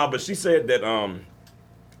 No, but she said that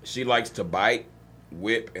she likes to bite,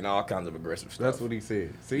 whip, and all kinds of aggressive stuff. That's what he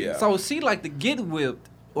said. See, Yeah. So she like to get whipped,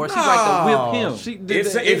 or she like to whip him? She,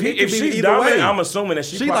 It's, it if could if be she's either dominant, way. I'm assuming that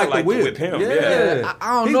she She probably like like to to whip whip him. Yeah.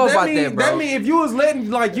 I don't know about that, bro. That mean if you was letting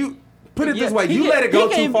like you put it this way, he you can't- let it go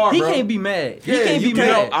he too can't- far, He bro. can't be mad. He Yeah, can't you be can't-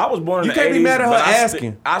 You know, mad. I was born in You the can't be 80s, mad at her but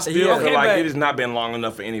asking. I still Yeah. feel Okay, like but- it has not been long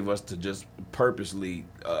enough for any of us to just purposely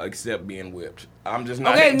accept being whipped. I'm just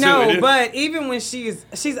not Okay, into no, it. but even when she's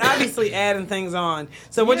obviously adding things on.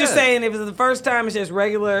 So what you're Yeah. saying, if it's the first time it's just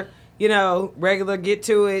regular, regular get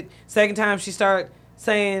to it. Second time she start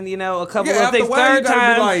saying, a couple Yeah, of after things. a while, you Third gotta be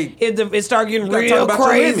time like- it start getting You gotta real talk about your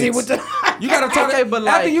crazy limits. with the. You gotta talk. Okay, but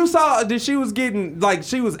after like- you saw that she was getting like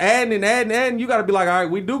she was adding, you gotta be like, all right,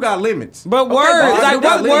 we do got limits. But Okay, words, but like you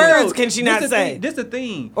got what limits. words can she not say? This the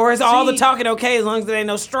thing. Or is all the She- talking okay as long as there ain't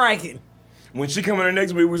no striking? when she come in the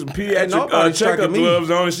next week with some Ain't pediatric nobody checkup striking me.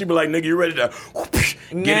 gloves on, and she be like, "Nigga, you ready to get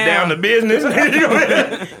it Now. down to business?"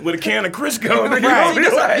 With a can of Crisco. Nigga, Right. you know,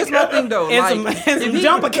 This my thing though. And Like, some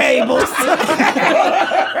jumper cables.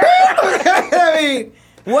 I mean,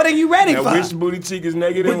 What are you ready Now, for? which booty cheek is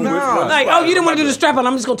negative? and which no. one? Like, oh, you didn't want to do the strap on.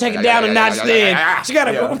 I'm just gonna take it down a notch then. She got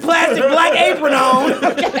a plastic black apron on.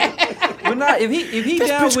 But not if he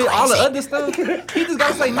down with all the other stuff, he just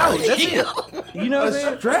gotta say no. That's it. You know what I'm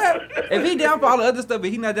saying? Strap. If he down for all the other stuff, but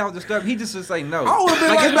he not down with the strap, he just should say no. I would have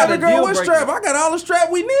been like, it's not baby a girl, deal what breaker. strap? I got all the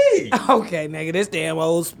strap we need. Okay, nigga, this damn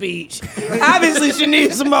old speech. Obviously, she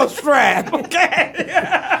needs some more strap. Okay.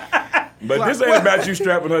 But this ain't about you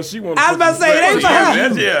strapping her. She wants. I was about to say, it ain't for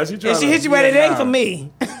her. Yeah, she trying If she to. hit you with it, it ain't for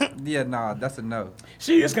me. Yeah, nah, that's a no.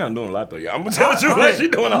 She is kind of doing a lot though. Yeah, I'm gonna tell you, like she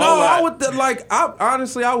doing a No, whole lot. I would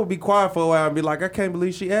honestly, I would be quiet for a while and be like, I can't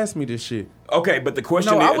believe she asked me this shit. Okay, but the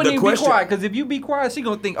question No, is, I wouldn't the even question, be quiet because if you be quiet, she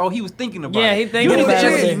gonna think, oh, he was thinking about Yeah, it. he thinking You about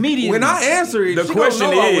just it. immediately. When I answer it, the she question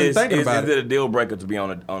gonna know I wasn't is thinking about it it. a deal breaker to be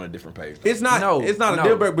on a different page? Though? It's not No, a no.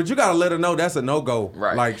 deal breaker, but you gotta let her know that's a no go.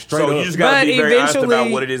 Right. Like straight so up. you just gotta But be very honest about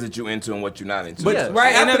eventually- what it is that you into and what you're not into. But Yeah.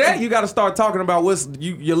 Right, and after then- that, you got to start talking about what's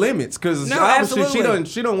your limits, because No, obviously absolutely.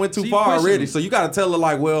 she done went too She far pushing already. me. So you got to tell her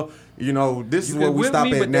like, well, you know, this is You where can we whip stop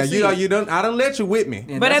me, at but now. that's You know, it. I done let you with me.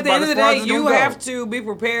 And But that's at the about end of as the far day, as it's you gonna go. have to be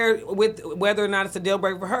prepared with whether or not it's a deal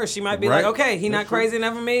breaker for her. She might be Right. like, okay, he not crazy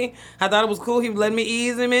enough for me. I thought it was cool. He let me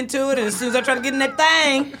ease him into it. And as soon as I try to get in that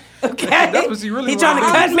thing, okay, That's what she really he trying to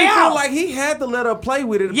wanted. cut honestly me feel out. like he had to let her play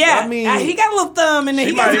with it. Yeah, I mean, he got a little thumb in there.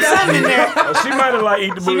 She He got might some thumb in there. She might have like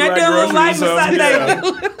eat the booty might like do a little groceries or life something.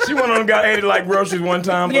 massage. Yeah. She went on and got ate it like groceries one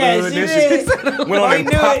time for Yeah, the hood. she Then did. went on I and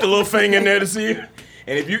knew popped it. a little finger in there to see it.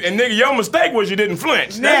 And nigga, your mistake was you didn't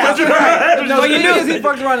flinch. Yeah, That's what you right. No, you you knew knew he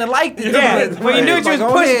fucked around and liked it. Yeah, well, you knew Like, you was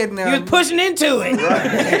go ahead pushing. now. You was pushing into it. You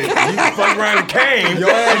fuck around and came. Your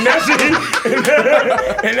ass- And now she,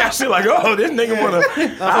 and now she like, oh, this nigga wanna.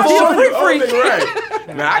 I'll full show you. freak. Oh, nigga,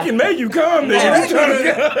 right. Now I can make you come, nigga. that You tryna-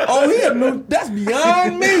 nigga- oh, he a new. That's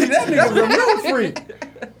beyond me. That nigga's a new freak.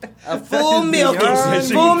 Full milking. beyond-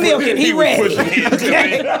 Full milking. He was ready. pushing me into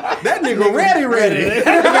it. That nigga ready.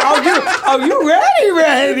 Oh, you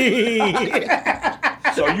ready?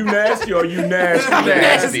 So you nasty or you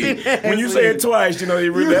nasty? When you say it twice, you know it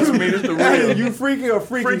really, that's what mean it's the real. You freaky or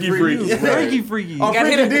freaky? Freaky. Freaky, freaky. Oh, Gotta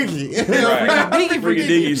freaky hit diggy. Freaky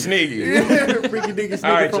diggy sneaky. Freaky diggy sneaky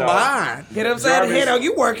All right, from y'all. behind. Get upside the head. Oh,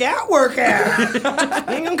 you work out. You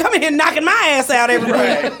ain't gonna come in here knocking my ass out every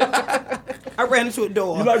day. I ran into a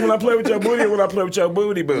door. You like when I play with your booty or when I play with your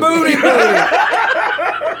booty? booty. You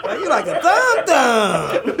like a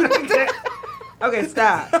thumb. Okay,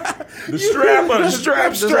 stop. The strap or the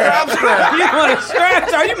strap. You want a strap?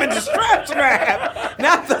 Oh, you meant the strap.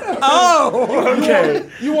 Not the. Oh. Okay.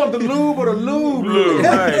 You want the lube or the lube? Blue,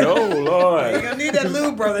 right. Oh, You're Lord. gonna need that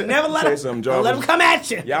lube, brother. Never let Say him. something, Don't let him Jarvis. come at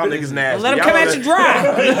you. Y'all niggas nasty. Let him Y'all come at let- you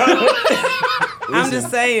dry. I'm just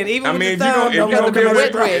saying, even I with mean, the if thumb, you don't gonna let be him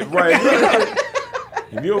wet, come at you dry. right?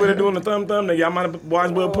 If you over there doing the thumb, nigga, y'all might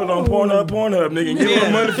as well put it on Pornhub, nigga, and get a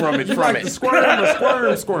little money from it. Like the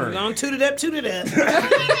squirm. Don't toot it up.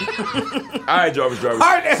 All right, Jarvis.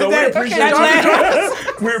 Hard- So we that- appreciate that-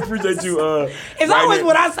 you. We appreciate you. It's always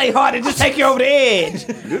what I say hard to just take you over the edge.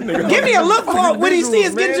 Give me a look for when he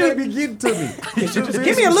sees get They you. be getting to me.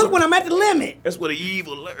 Give me a look when I'm at the limit. That's what the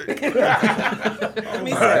evil lurk. Let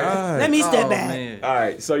me step Oh, back. man. All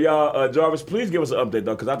right, so y'all, Jarvis, please give us an update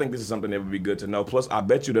though, because I think this is something that would be good to know. Plus, I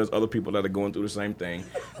bet you there's other people that are going through the same thing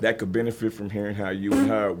that could benefit from hearing how you and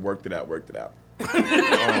her worked it out.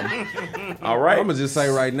 All right. I'm gonna just say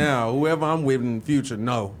right now, whoever I'm with in the future,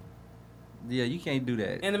 no. Yeah, you can't do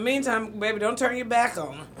that. In the meantime, baby, don't turn your back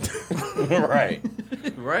on her. Right.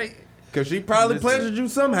 Right? Cause she probably Listen, pleasured you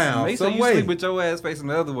somehow, Make sure some you way. sleep with your ass facing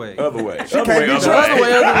the other way. Other way. Can't be trusted. Other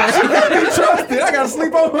way, other way. She can't be trusted. I gotta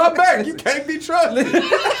sleep on my back. You can't be trusted.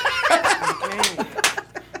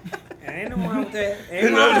 Ain't no wrong with that. You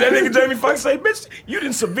Ain't know, wrong. that nigga Jamie Foxx say, bitch, you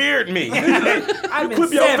done severed me. I've been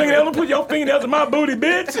Clip your severed. fingernails and put your fingernails in my booty,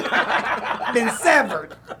 bitch. Been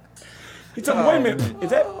severed. He told me, wait a minute, is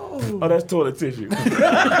that? Oh, that's toilet tissue. All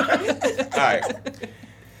right.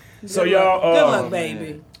 So y'all, Good luck,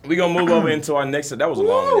 baby. we gonna move over into our next. That was a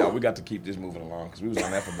long one, y'all. We got to keep this moving along because we was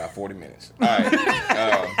on that for about 40 minutes. All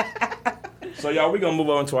right. So y'all, we gonna move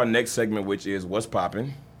on to our next segment, which is what's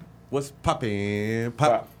popping. What's poppin'?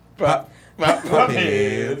 Pop, pop, pop,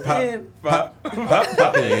 poppin', pop, pop,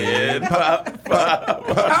 poppin', pop,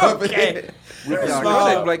 pop. Okay. Y'all,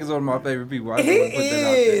 Kodak Black is one of my favorite people. I just He wanna put that out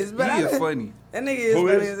there. is, but he I- is funny. That nigga is Who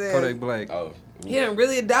funny is? as Kodak hell. Black. Oh. He done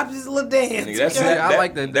really adopted his little dance. Nigga, that's Yeah, I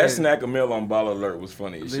like that That dance. snack a meal on Ball Alert was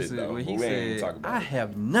funny as shit Listen, though. when But he we ain't even said, talk about "I it.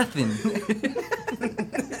 have nothing.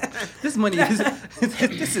 This money is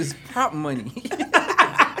this is prop money."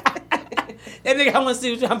 That nigga, I want to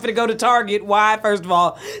see what I'm finna go to Target. Why? First of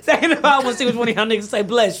all. Second of all, I want to see which one of y'all niggas say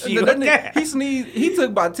bless you. That nigga, he sneezed. He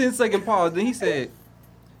took about 10-second pause. Then he said,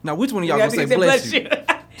 Now, which one of y'all Yeah, gonna he say said, bless you?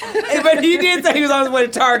 Hey, but he did say he was on his way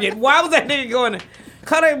to Target. Why was that nigga going to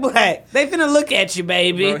Kodak Black? They finna look at you,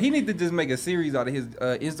 baby. Bro, he need to just make a series out of his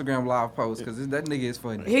Instagram live posts because that nigga is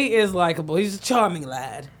funny. He is likable. He's a charming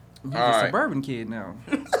lad. He's All a right. suburban kid now.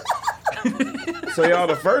 So, y'all,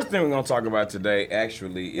 the first thing we're going to talk about today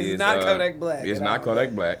actually is... not Kodak Black It's at not all.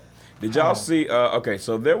 Kodak Black. Did y'all see... okay,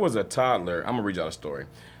 so there was a toddler. I'm going to read y'all a story.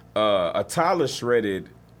 A toddler shredded...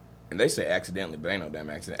 And they say accidentally, but ain't no damn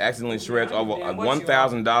accident. Accidentally shreds over Damn, what you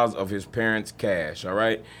 $1,000 of his parents' cash, all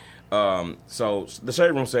right? So the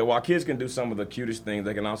Shade Room said, while kids can do some of the cutest things,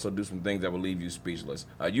 they can also do some things that will leave you speechless.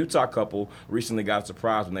 A Utah couple recently got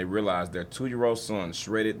surprised when they realized their 2-year-old son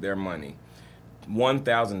shredded their money.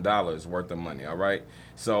 $1,000 worth of money, all right?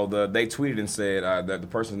 So they tweeted and said that the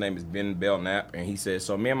person's name is Ben Belknap, and he said,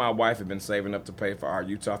 so me and my wife have been saving up to pay for our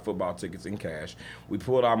Utah football tickets in cash. We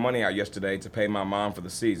pulled our money out yesterday to pay my mom for the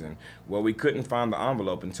season. Well, we couldn't find the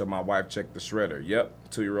envelope until my wife checked the shredder. Yep,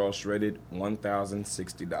 2-year-old shredded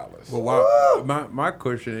 $1,060. Well, why, my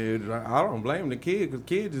question is, I don't blame the kid because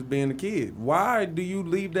kid is being a kid. Why do you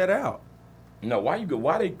leave that out? No, why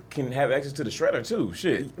they can have access to the shredder too?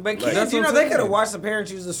 Shit. But Like, kids, that's you what know, I'm they saying. could have watched the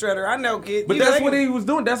parents use the shredder. I know kids. But you know, that's they what can- he was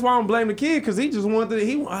doing. That's why I don't blame the kid because he just wanted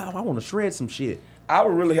to. I want to shred some shit. I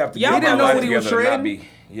would really have to Y'all get didn't my know life what he was together and not shredding?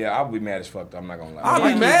 be. Yeah, I'll be mad as fuck. I'm not gonna lie. I'll My be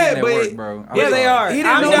kids mad, getting at but work, bro. Yeah, they are. He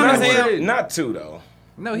didn't I'm know down what with he him. was. Not 2 though.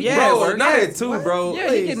 No, he Yeah, getting at Bro, work. not at 2, bro.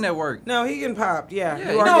 Yeah, he getting at work. No, he getting popped. Yeah, Yeah,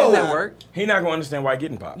 you he are getting getting at work. He not gonna understand why he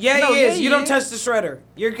getting popped. Yeah, No, he is. yeah, You don't is. touch the shredder.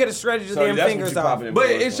 You could have shredded your So damn that's what fingers you off. popping him But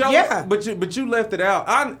for, it's so. your. Yeah. But you left it out.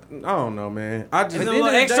 I don't know, man. I just It's a the little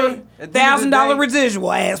end of the extra day- at the end of the $1,000 day,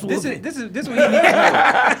 residual ass This is whooping. this is this what he needs to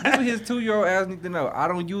know. This what his 2-year-old ass need to know. I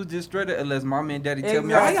don't use this shredder unless mom and daddy tell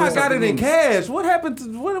me. Exactly. I why can y'all put got it something in cash? What happened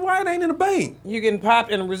to why it ain't in the bank? You getting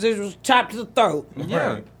popped and the residuals chopped to the throat.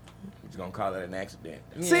 Yeah. He's gonna call it an accident.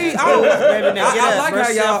 See, Yeah. I Baby, now get up, like brush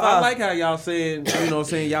how yourself y'all. I off. like how y'all saying,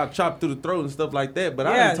 saying y'all chopped through the throat and stuff like that. But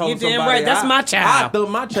I Yeah, done told you damn somebody right, that's my child. I threw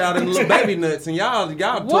my child in the little baby nuts, and y'all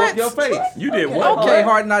tore What? up your face. You did what? Okay,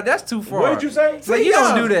 hard now. That's too far. What did you say? Like, you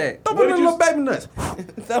don't do that. Throw What them did in you little baby nuts.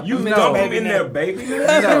 You No. thump him in there, baby. No,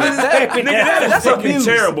 Nigga, that is That's fucking abuse.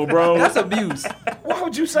 terrible, bro. that's abuse. Why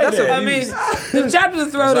would you say That's that? I mean, the chop to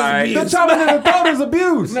the throat That's all right. is The abuse. chopping in the throat is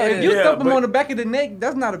abuse. No, if you Yeah, thump him but- on the back of the neck,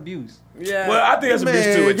 that's not abuse. Yeah. Well, I think that's abuse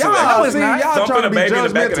to it too. y'all, No, it's see, not. y'all Thumping trying a to be baby in the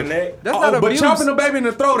back of the judgmental. neck. That's Oh, not but abuse. chopping the baby in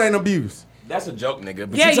the throat ain't abuse. That's a joke, nigga.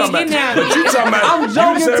 But Yeah, you talking you getting about, out. but you talking about, I'm you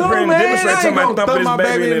joking sat up too, here and man. demonstrate I ain't talking about gonna thumping thump his my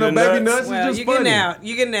baby baby in in the the baby nuts. nuts. Well, It's you just getting funny. out.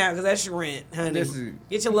 You getting out because that's your rent, honey. This is-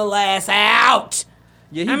 Get your little ass out.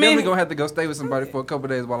 Yeah, he I mean- definitely gonna have to go stay with somebody for a couple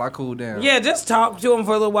days while I cool down. Yeah, just talk to him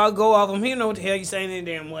for a little while. Go off him. He know what the hell you saying any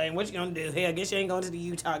damn way. What you gonna do? Hell, I guess you ain't going to the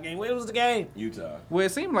Utah game. Where was the game? Utah. Well,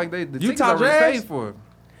 it seemed like the tickets Utah already Jazz? paid for.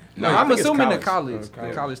 No, No, I I'm think it's assuming the college. college,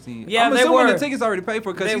 the college team. Yeah, I'm they assuming were. the tickets already paid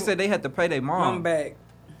for because They- she said they had to pay their I'm mom. back.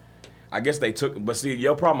 I guess they took, but see,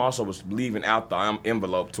 your problem also was leaving out the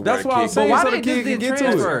envelope to That's where why a I'm kid saying But why so they the just kid can didn't get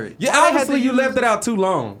transfer to it? it. Yeah, Why they had obviously to you use- left it out too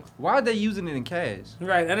long. Why are they using it in cash?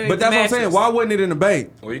 Right. But that's what I'm saying. Why wasn't it in the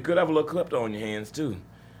bank? Well, you could have a little klepto on your hands too.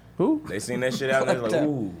 Who? They seen that shit out and they're like,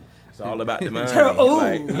 ooh, it's all about the money. Ooh.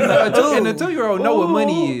 Like, And the 2-year-old know what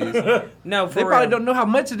money is. No, for They real. probably don't know how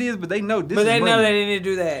much it is, but they know this But is they money. know they didn't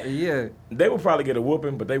do that. Yeah. they would probably get a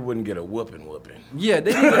whooping, but they wouldn't get a whooping. Yeah,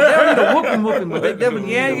 they don't need a whooping, but they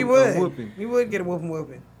definitely Yeah, need you a would. whooping. You would get a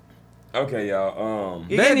whooping. Okay, y'all.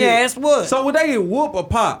 You getting your ass whooped. So would they get whooped or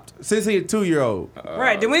popped since he a 2-year-old?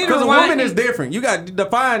 Right. Then we need to Because a rewind. woman is different. You got to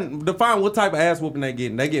define what type of ass whooping they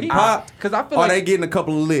getting. They getting Yeah. popped, 'Cause I feel or like- they getting a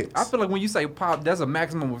couple of licks. I feel like when you say pop, that's a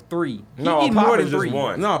maximum of 3. He No, need pop more is than just 3.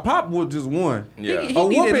 one. No, pop was just one. Yeah. He A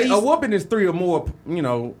need at whooping, least- a whooping is 3 or more. You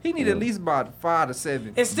know. He need at least about 5 to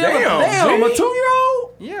 7. It's still Damn. Damn, a Gee. 2-year-old.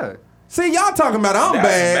 Yeah. See, y'all talking about I'm That's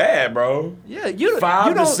bad. bad, bro. Yeah, you 5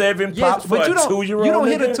 you to don't- 7 yes, pops but for you a don't- 2-year-old You don't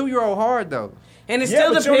hit a nigga? 2-year-old hard though. And it Yeah,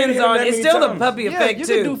 still but you ain't depends hit him on. that It's many still the times. puppy Yeah, effect you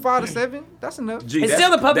too. can do 5 to 7. That's enough. Gee, It's that's-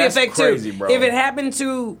 still the puppy that's effect crazy, too. bro. If it happened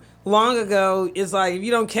too long ago, it's like if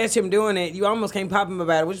you don't catch him doing it, you almost can't pop him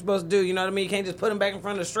about it. What you supposed to do? You know what I mean? You can't just put him back in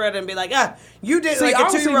front of the shredder and be like, you did See, like I a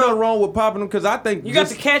don't see 2-year-old. nothing wrong with popping them because I think You got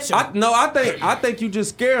to catch 'em. I think you just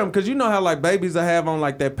scare them because you know how like babies will have on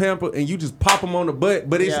like that pamper and you just pop them on the butt,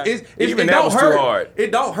 but Yeah. Even it that don't was too hurt. hard.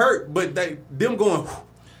 It don't hurt, but them going.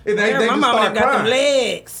 They Yeah, my just mama start got them crying.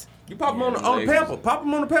 legs. You pop them Yeah, on the legs. pamper, pop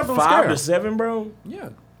them on the pamper. 5 to and scare 7, bro. Yeah.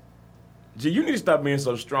 Gee, you need to stop being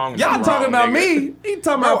so strong. 'em. Y'all and talking wrong, about nigga. me? He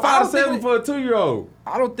talking Bro, about I 5 to don't think 7 for a 2-year-old.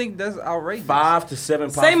 I don't think that's outrageous. 5 to 7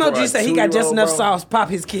 pops. Same for OG a said he got just 2-year-old, enough bro. sauce to pop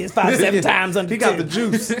his kids 5-7 times under He got two. the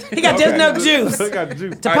juice. He got just enough juice He got the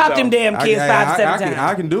juice. to pop them damn kids 5-7 times.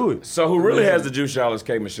 I can do it. So who really has the juice, y'all, is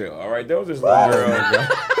K. Michelle. All right, there was this little girl.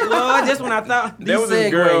 Lord, just when I thought. There was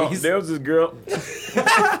this girl. segues. There was this girl.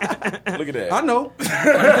 Look at that. I know.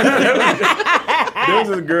 There was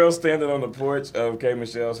this girl standing on the porch of K.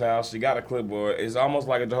 Michelle's house. She got a clipboard. It's almost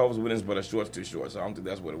like a Jehovah's Witness, but her short's too short. So I don't think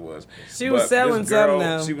that's what it was. She was But selling this girl,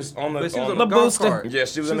 something, though. She was on the. But she was on on the the golf booster. cart. yeah,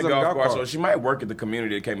 she was in the golf cart, so she might work at the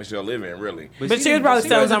community that K. Michelle live in. Really. But she was didn't- probably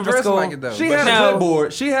selling wasn't something for dressed school. Like it, though. She But had No. a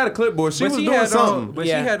clipboard. She had a clipboard. She was she doing had something. on, but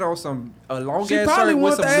Yeah. she had on some a long She ass probably shirt with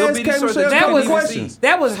wanted some to little ask bitty K. shorts Michelle that That you was couldn't even questions. see.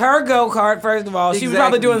 That was her go-kart, first of all. She was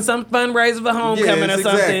probably Exactly. doing some fundraiser for homecoming or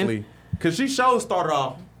something. Exactly. Because she show started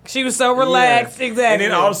off. She was so relaxed. And Exactly.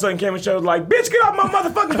 then all of a sudden, K. Michelle was like, "Bitch, get off my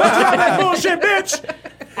motherfucking porch! Get off that bullshit, bitch!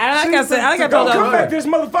 like I said, I got Don't told come her. back to this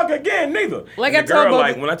motherfucker again, neither." Like And I the told girl, both-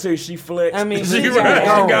 like when I tell you she flexed, I mean, she she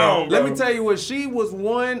gone, gone. bro. Let me tell you what, she was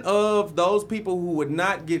one of those people who would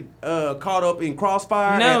not get caught up in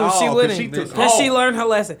crossfire at No, all, she 'cause wouldn't. She took Because she off. learned her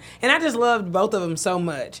lesson. And I just loved both of them so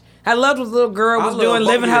much. I loved what the little girl I was love doing, both-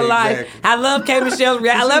 living yeah, her life. exactly. I love K. Michelle's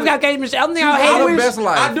reaction. I love how K. Michelle, I don't think I I hate wish- her. best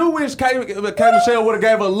life. I do wish K. Michelle would have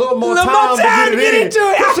gave her a little more Little time more to time get to get in. into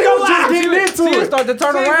it. But She I was just feel getting like- into She it. was starting to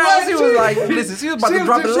turn around. She was like, listen, she was about to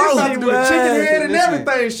drop it She was low. about to do the chicken head and Listen.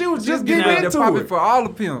 everything. She was just Getting getting ready to into pop it. it for all the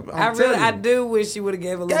pimp. I do wish she would have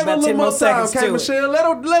gave a little, Gave her a about little 10 more more time, seconds K. to it. Michelle.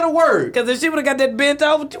 Let her work. Because if she would have got that bent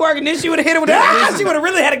over twerk and then she would have hit it with she would have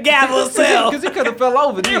really had a gavel herself. Because he could have fell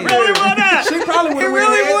over then. really would have. She probably would It have went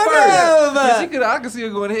really head would first. have. I could see her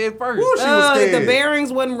going head first. Woo, she was If the scared.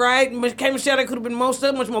 bearings wasn't right, K. Michelle could have been much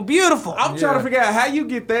more beautiful. I'm trying to figure out how you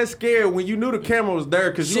get that scared when you knew the camera was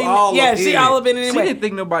there because you She- all yeah, up she in all it. up in it She anyway. didn't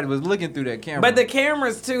think nobody was looking through that camera. But the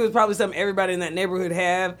cameras too is probably something everybody in that neighborhood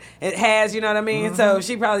has, you know what I mean? So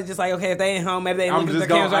she probably just like, okay, if they ain't home, maybe they ain't I'm looking just through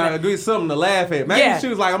the cameras gonna right now. get something to laugh at. Maybe Yeah. she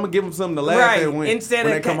was like, I'm gonna give them something to laugh Right. at when Instead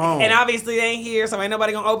they of come home. and obviously they ain't here, so ain't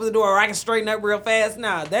nobody gonna open the door or I can straighten up real fast.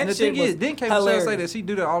 Nah, that And the shit thing was is, didn't K. Michelle hilarious. say that she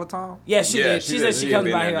do that all the time? Yeah, she did. She said she comes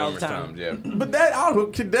been by there here all the numerous time. times, yeah. But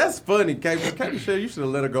that's funny, K. Michelle, you should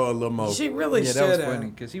have let her go a little more. She really Yeah, should that was have. funny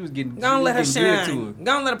because she was getting. Gonna let her she was getting good to shine.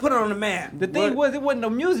 Gonna let her put it on the map. The thing was, it wasn't no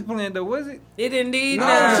music playing though, was it? It indeed. No,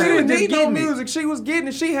 nah. she She didn't was just need no getting it. music. She was getting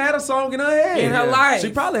it. She had a song in her head. In her life.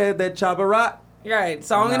 She probably had that chopper rock. Right,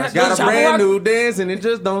 song in her Got a Chop brand Rock. new dance and it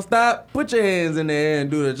just don't stop. Put your hands in there and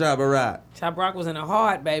do the chopper rock. Chop Rock was in her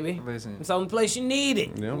heart, baby. Listen. It's the only place you need it.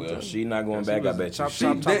 Yeah, Well, she not going back. I was bet you. chop, She,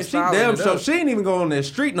 chop, chop, she styling damn it sure up. she ain't even go on that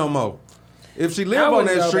street no more. If she I lived on wouldn't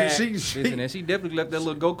that go street, back. she Listen, and she definitely left that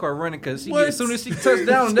little go kart running because What? as soon as she touched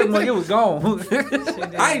down, that motherfucker was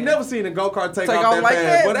gone. I ain't never seen a go kart take Take off off that like fast.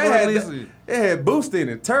 that, But bro, it listen. had boost in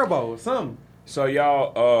it, turbo or something. So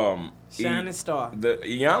y'all, Shining star. The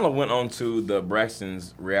Iyanla went on to the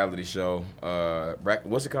Braxton's reality show.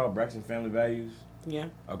 What's it called? Braxton Family Values. Yeah.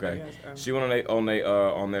 Okay. Yes, She went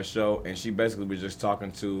on their show, and she basically was just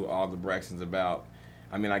talking to all the Braxtons about.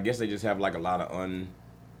 I mean, I guess they just have like a lot of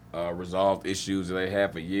unresolved issues that they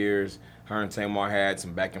had for years. Her and Tamar had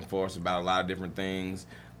some back and forth about a lot of different things.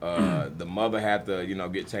 The mother had to,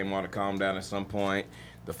 get Tamar to calm down at some point.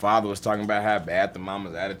 The father was talking about how bad the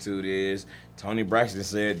mama's attitude is. Toni Braxton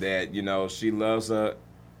said that, she loves her.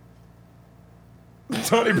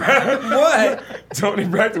 Toni Braxton. What? Toni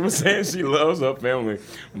Braxton was saying she loves her family,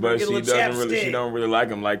 but Get a she little doesn't really. She chapstick. don't really like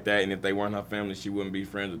them like that. And if they weren't her family, she wouldn't be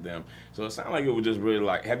friends with them. So it sounded like it was just really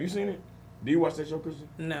like. Have you seen it? Do you watch that show, Christian?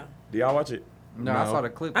 No. Do y'all watch it? No, I saw the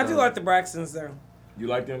clip. I do though. like the Braxtons though. You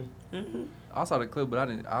like them? I saw the clip, but I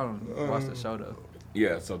don't watch the show though.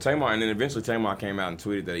 Yeah. So Tamar, and then eventually Tamar came out and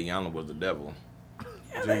tweeted that Iyanla was the devil.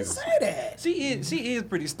 Yeah, they say that. She is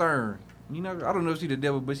pretty stern. I don't know if she's the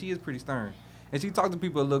devil, but she is pretty stern. And she talked to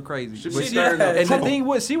people a little crazy. She But be stern though. and the thing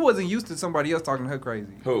was, she wasn't used to somebody else talking to her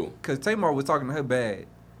crazy. Who? Because Tamar was talking to her bad.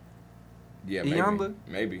 Yeah, maybe. Iyanla?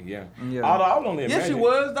 Maybe, yeah. Yeah. Although I would only Yes, imagine. she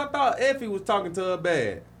was. I thought Effie was talking to her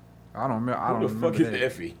bad. I don't remember. I don't Who the fuck remember is that.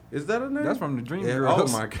 Effie? Is that her name? That's from the Dream Yeah,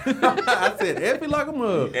 Girls. oh my god! I said Effie like a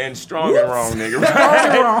mug. And strong and wrong, nigga.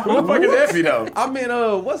 and wrong. Who the fuck is Effie though? I mean,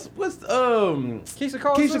 what's Keisha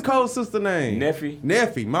Cole. Keisha Cole's sister name? Neffy.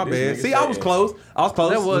 Neffy. My This bad. nigga See, I was said- close.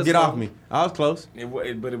 That was Get close. off me. I was close.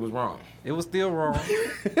 But it was wrong. It was still wrong.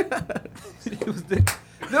 It was the,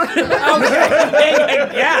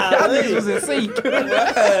 Yeah. y'all niggas was in sync.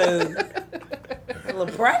 A little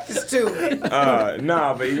practice to it.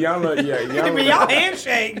 Nah, but Iyanla, But Iyanla. y'all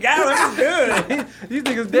handshake, God, that's good. These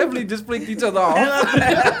niggas definitely just flicked each other off.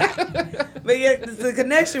 But yeah, the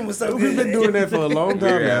connection was so We've good. been doing that for a long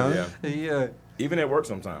time Yeah, now. yeah. Yeah. Even at work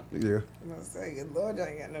sometimes. Yeah. I'm gonna say, good Lord, I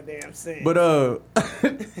ain't got no damn sense. But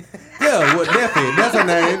yeah, what Neffy? That's her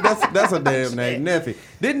name. That's her damn name, Neffy.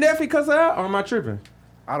 Did Neffy cuss her out, or am I tripping?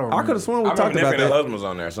 I don't. I could have sworn we I talked remember about Neffy and her that. husband was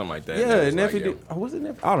on there, something like that. Yeah, That was Neffy like, did. Oh, was it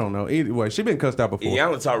Neffy? I don't know. Either way, she been cussed out before.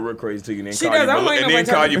 Iyanla talk real crazy to you, and then She call does. you, I don't like and then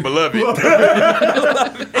nobody call talking- you beloved.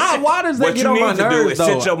 Why does that What get you on my need to do nerves, is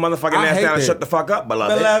though? sit your motherfucking I ass hate down and that. shut the fuck up,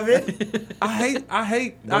 beloved. Beloved. I hate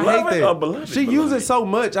Beloved that. or beloved? She Beloved. uses it so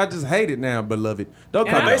much, I just hate it now, beloved. Don't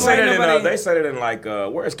And come I They don't say like that in nobody- they say that in like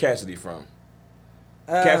where's Cassidy from?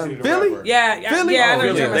 Cassidy the Philly? rapper. Yeah, Philly? yeah, I Oh, know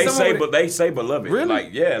Philly. you're They talking say, about. but they say beloved. Really? Like,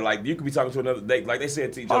 yeah, like you could be talking to another. Like they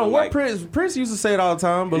said to each other. Oh, what like, Prince? Prince used to say it all the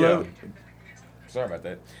time, yeah. beloved. Sorry about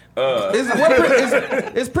that.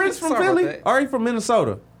 Is Prince from Sorry about Philly? that. Or he from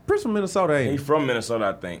Minnesota? Prince from Minnesota, ain't He's he? from Minnesota,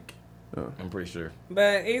 I think. I'm pretty sure.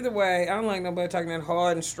 But either way, I don't like nobody talking that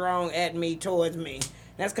hard and strong at me, towards me.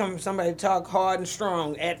 That's coming from somebody who talk hard and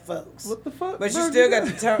strong at folks. What the fuck? But you bro? still got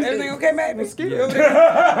to tell everything okay, baby? Mosquito.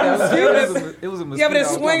 It was a Yeah, but mosquito.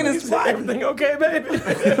 it's swinging and Is everything okay, baby?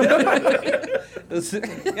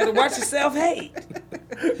 You got to watch yourself hate.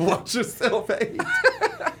 Watch yourself, hey.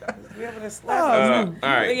 Yeah, but it's like, all but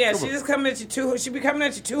right. yeah, she just coming at you too. She be coming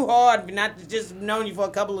at you too hard, but not just known you for a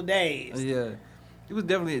couple of days. Yeah, it was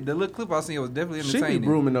definitely the little clip I seen was definitely She be entertaining.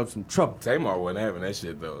 brooming up some trouble. Tamar wasn't having that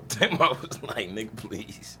shit though. Tamar was like, nigga,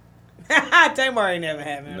 please. Tamar ain't never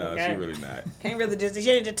having it. No, Okay? she really not. Can't really just. She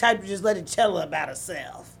ain't the type to just let it tell her about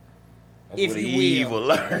herself. That's If what you evil will.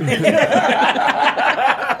 learn.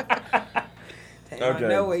 Tamar, Okay.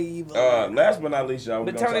 no way evil. Last but not least, y'all.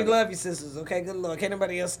 But Tony love your sisters, okay? Good Lord. Can't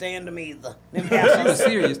nobody else stand them either. Them She was house-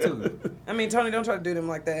 serious too. I mean, Tony, don't try to do them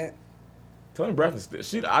like that. Tony Braxton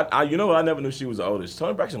still. You know what? I never knew she was the oldest.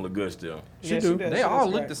 Tony Braxton look good still. She Yeah, do. does. They She all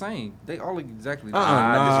does look great. the same. They all look exactly the Uh-uh, same.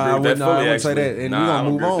 I disagree with that I fully, wouldn't say actually. that. And Nah, we're I going to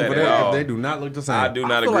don't move agree on with for that at that. all. They do not look the same. I do not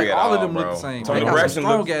feel agree like at all all, of them bro. look the same. Tony They got Braxton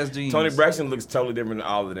some looks. strong-ass genes. Tony Braxton looks totally different than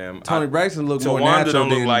all of them. Tony Braxton looks more Tawanda natural don't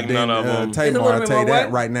look than, like none of them. It's a Tamar. little I'll bit tell you more that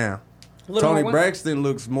what? right now. Little Tony more- Braxton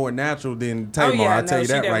looks more natural than Tamar. Oh, yeah, I'll tell no, you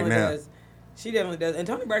she that right definitely now. does. She definitely does. And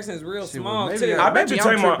Tony Braxton is real She small, was- too. maybe I bet you Maybe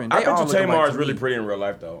I'm Tamar. tripping. I They bet all you look alike Tamar is to really me. pretty in real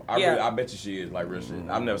life though. Yeah. I bet you she is like real shit.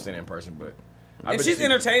 I've never seen her in person, but. I And bet she's you-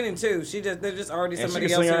 entertaining, too. They're just already And she somebody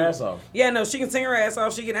can else. sing her who- ass off. Yeah, no, she can sing her ass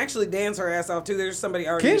off. She can actually dance her ass off, too. There's somebody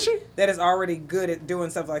already. Can she? That is already good at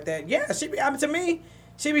doing stuff like that. Yeah, to me,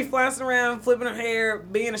 she be flouncing around, flipping her hair,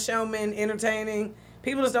 being a showman, entertaining.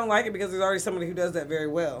 People just don't like it because there's already somebody who does that very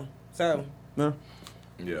well. So, No.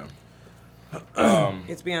 Yeah.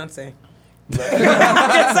 it's Beyonce.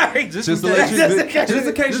 Sorry. Just in case you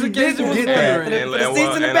didn't get that. Put the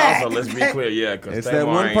seats in the and back. also, let's be clear, yeah, because It's that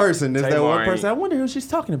one person. It's that one person. I wonder who she's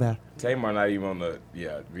talking about. Tamar not even on the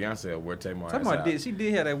Beyonce where Tamar is Tamar at. did. She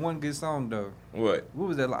did have that one good song though. What? What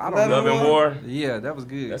was that? I don't Love know. Love and War. Yeah, that was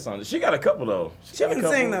good. That song. She got a couple though. She got a can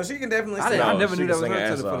couple. sing, though. She can definitely I, sing. I No, never she knew can that was sing her her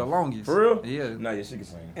till ass for the off. longest. For real? Yeah. No, yeah, she can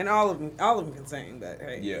sing. And all of them can sing, but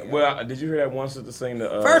hey. Yeah. Well, did you hear that one sister sing the?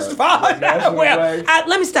 First of all, the national well, flag?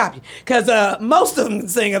 let me stop you, because most of them can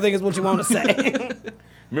sing, I think is what you want to say.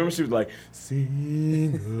 Remember, she was like,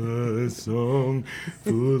 "Sing a song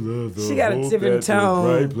full of the She got a hope different that the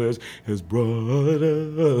tone. bright pledge has brought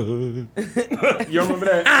us." You remember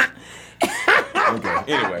that? Okay.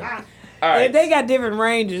 Anyway, all right. They got different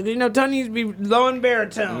ranges. You know, Tony used to be low and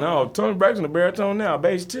baritone. No, Tony Braxton, the baritone now,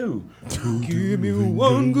 bass too. To give me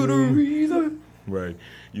one good reason. Right.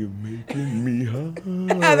 You're making me high.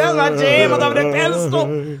 That's my jam. I love that pedestal.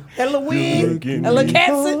 That little wig. That little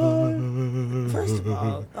catsuit. First of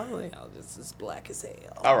all, y'all just as black as hell.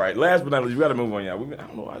 All right, last but not least, we got to move on, y'all. I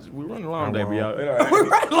don't know, we're running long today, but y'all. We're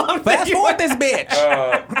right along. Fast forward this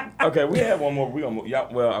bitch. Okay, we have one more. We gonna move. Yeah,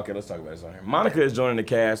 well, okay, let's talk about this on here. Monica is joining the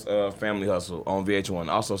cast of Family Hustle on VH1.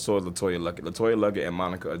 Also, so is Latoya Luckett. Latoya Luckett and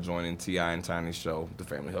Monica are joining T.I. and Tiny's show, The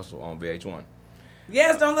Family Hustle, on VH1.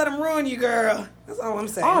 Yes, don't let them ruin you, girl. That's all I'm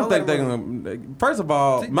saying. I don't think let they're 'em ruin gonna. First of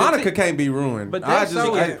all, Monica can't be ruined. But I that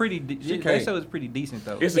show can't- is pretty. can't. That show is pretty decent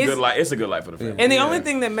though. It's a good life. It's a good life for the family. And the Yeah. only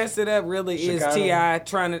thing that messed it up really is Shekinah? T.I.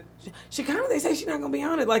 trying to. Shekinah, they say she's not gonna be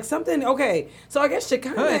on it. Like something. Okay, so I guess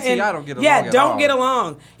Shekinah Her and T.I. don't get along Yeah, at don't all. get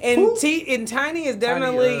along. And and Tiny is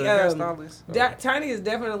definitely hairstylist? Tiny is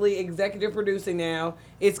definitely executive producing now.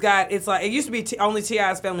 It's like it used to be only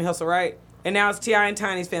T.I.'s Family Hustle, right? And now it's T.I. and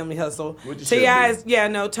Tiny's Family Hustle. Which it T.I. should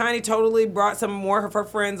is, Tiny totally brought some more of her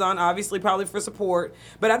friends on, obviously probably for support.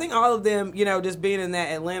 But I think all of them, just being in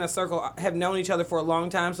that Atlanta circle, have known each other for a long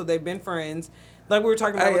time, so they've been friends. Like we were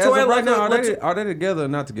talking about. Hey, as of Latoya, right now, Latoya- are they together or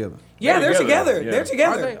not together? yeah, they're together. Yeah. They're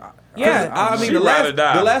together. Are they? Yeah. I mean, She the ride or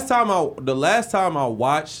die. last time I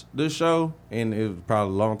watched the show, and it was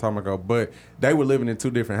probably a long time ago, but they were living in two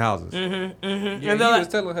different houses. Yeah, And he they're like- was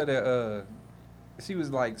telling her that she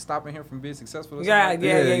was like stopping him from being successful. Or Yeah, something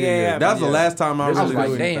yeah. That's the last time I I was really like,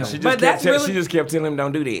 knew damn. anything. She But just, that's really- she just kept telling him,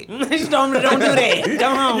 don't do that. Just don't do that.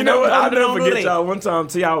 Come on. You know what? I'll never don't do forget that. y'all. One time,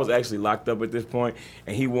 T.I. was actually locked up at this point,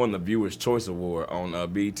 and he won the Viewer's Choice Award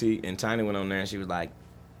on BT. And Tiny went on there, and she was like,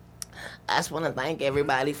 I just want to thank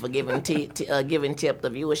everybody for giving giving Tip the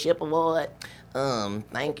viewership award.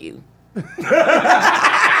 Thank you.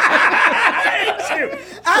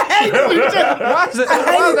 I hate you. Why is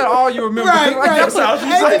that all you remember? Right, Like, right. that's how she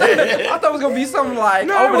said it. I thought it was gonna be something like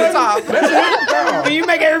over the top. Can you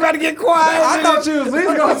make everybody get quiet? I thought you was at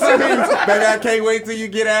least gonna say, baby, I can't wait till you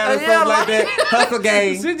get out or Yeah, something like like- that. Hustle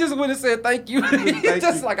gang. She just went and said thank you.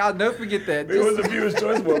 Just like I'll never forget that. it was the Viewer's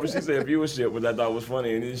Choice Award, but she said viewership, which I thought was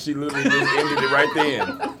funny, and then she literally just ended it right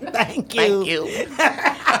then. Thank you. Thank you.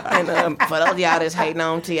 And for those of y'all that's hating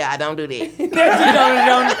on T.I., don't do that.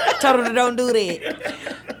 Don't do that.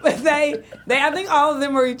 But I think all of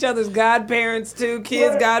them are each other's godparents too,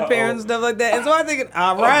 kids, godparents, stuff like that. And so I'm thinking,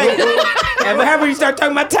 all right. And what happens when you start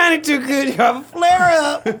talking about Tiny too good? You have a flare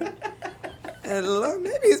up. And look,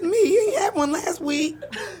 maybe it's me. You ain't had one last week.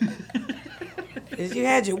 'Cause you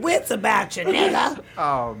had your wits about you, nigga.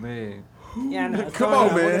 Oh man. Yeah, I know. Come on,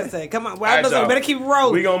 What man. did I say? Come on. Well, All I right, was like, y'all. better keep it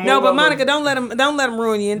rolling. We gonna No, move but on. Monica, don't let them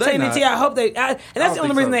ruin you. And They Tiny not. T, I hope they. And that's the only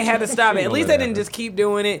think reason so. they had to stop it. At least they let didn't that just keep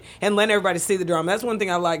doing it and letting everybody see the drama. That's one thing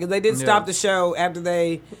I like. Because they did stop the show after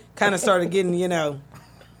they kind of started getting, trying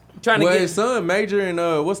to Well, get his son, Major,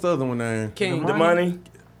 and what's the other one name? King. The money.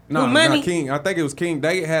 No, Who, Money? not King. I think it was King.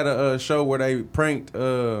 They had a show where they pranked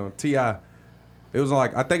T.I. It was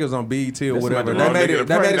like, I think it was on BET or That's whatever. like They the made wrong it.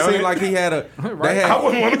 They nigga to made it prank, seem don't like he had a. They had. I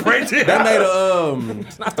wouldn't want to prank it. They made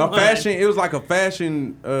a fashion. It was like a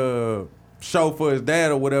fashion show for his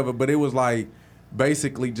dad or whatever, but it was like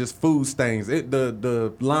basically just food stains.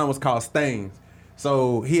 The line was called Stains.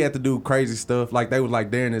 So he had to do crazy stuff. Like they was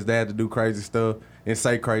like daring his dad to do crazy stuff and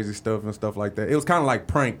say crazy stuff and stuff like that. It was kind of like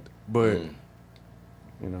pranked, but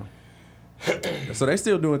So they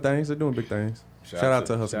still doing things. They're doing big things. Shout out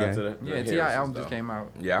to Hustle Gang. Yeah, T.I. album just came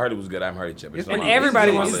out. Yeah, I heard it was good. I haven't heard it yet. But it's on And my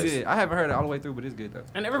everybody list. It's wants on my It's list. good. I haven't heard it all the way through, but it's good though.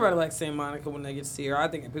 And everybody likes seeing Monica when they get to see her. I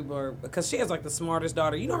think people are, because she has like the smartest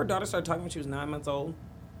daughter. You know, her daughter started talking when she was 9 months old.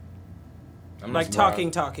 I'm not Like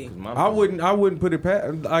surprised. talking. 'Cause my- I wouldn't put it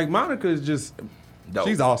past. Like Monica is just. Dope.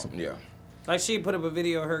 She's awesome. Yeah. Like she put up a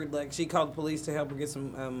video of her, like she called the police to help her get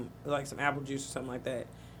some some apple juice or something like that.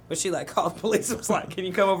 But she like called the police and was like, "Can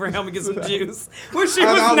you come over and help me get some juice?" When she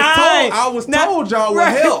was I 9. was told y'all would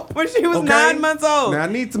help. When she was Okay? 9 months old. Now I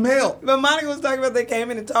need some help. But Monica was talking about they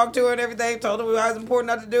came in and talked to her and everything, told her why it was important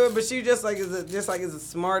not to do it. But she just like is a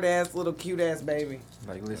smart ass little cute ass baby.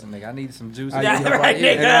 Like, listen, nigga, I need some juice. Yeah, right,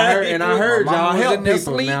 nigga. And I heard My mama y'all was help in there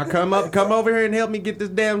people. asleep. Now come over here and help me get this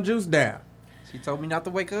damn juice down. She told me not to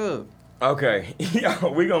wake up. Okay.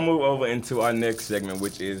 We're going to move over into our next segment,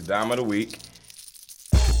 which is Dime of the Week.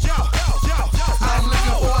 I'm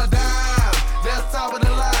looking for a dime. That's top of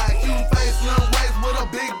the line. Cute face, slim waist with a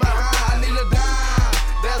big behind. I need a dime.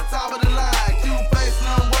 That's top of the line. Cute face,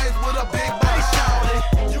 slim waist with a big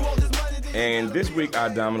behind. You want this money? And this week, our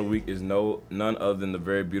Dime of the Week is none other than the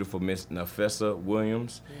very beautiful Miss Nafessa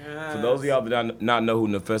Williams. Yes. For those of y'all that not know who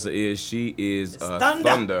Nafessa is, she is Thunder.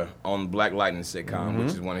 Thunder on Black Lightning sitcom,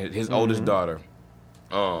 which is one of his oldest daughter.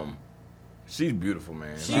 She's beautiful,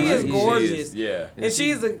 man. She is gorgeous. is, yeah. And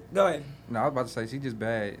she's a go ahead. No, I was about to say she just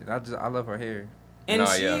bad. I love her hair. And Nah,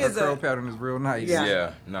 she yeah. Her is curl a pattern is real nice.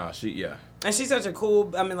 Yeah. and she's such a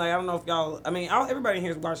cool. I mean, like I don't know if y'all. I mean, everybody in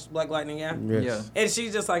here has watched Black Lightning, yeah. Yeah. And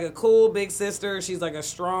she's just like a cool big sister. She's like a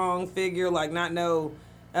strong figure, like not no.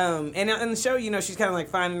 And in the show, she's kind of like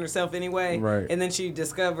finding herself anyway. Right. And then she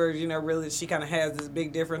discovers, really she kind of has this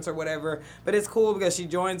big difference or whatever. But it's cool because she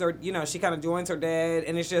joins her, she kind of joins her dad,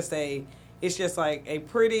 and it's just like a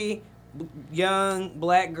pretty young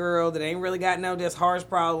black girl that ain't really got no just harsh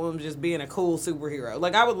problems, just being a cool superhero.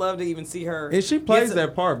 Like I would love to even see her. And she plays get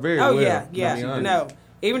that part very Oh well. yeah, to be yeah. honest. No,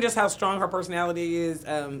 even just how strong her personality is,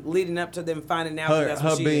 leading up to them finding out that that's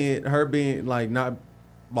what she is. her being like not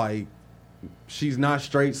like she's not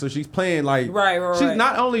straight, so she's playing like Right, she's right.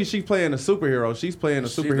 not only she's playing a superhero, she's playing a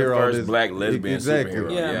She's superhero. the first that's- black lesbian exactly.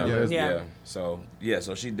 superhero. Yeah. Yeah. Yeah.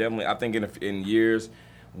 So she definitely. I think in years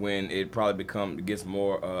when it probably gets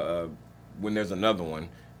more. When there's another one,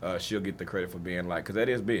 she'll get the credit for being like, because that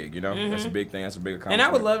is big. That's a big thing. That's a big accomplishment. And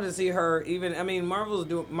I would love to see her even. I mean,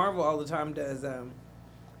 Marvel all the time does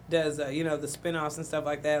the spin-offs and stuff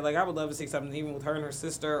like that. Like I would love to see something even with her and her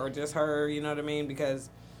sister, or just her. You know what I mean? Because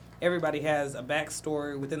everybody has a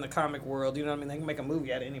backstory within the comic world. You know what I mean? They can make a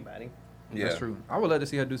movie out of anybody. Yeah. That's true. I would love to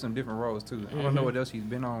see her do some different roles too. I don't know what else she's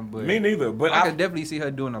been on, but Me neither. But I could definitely see her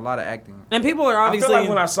doing a lot of acting. And people are I obviously. feel like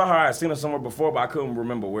when I saw her, I'd seen her somewhere before, but I couldn't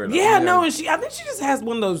remember where. though. Yeah, no, and I think she just has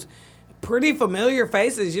one of those pretty familiar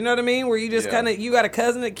faces. You know what I mean? Where you just kind of, you got a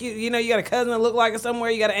cousin that, you know, you got a cousin that look like her somewhere.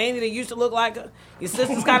 You got an auntie that used to look like her. Your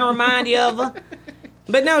sisters kind of remind you of her.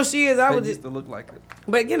 But no, she is. I They would used just. to look like her.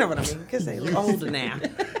 But you know what I mean? Because they look older now.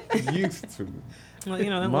 Used to. Well, you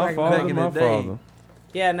know, they look My like father, back in my the day. father.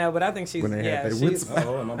 Yeah, no, but I think she's. When they Yeah, had she's. their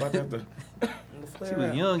Oh, am I about to have to? She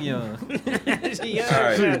was young. She young. All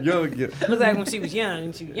right. Young, yeah. Looks like when she was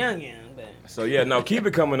young. She was young. But So yeah, no, keep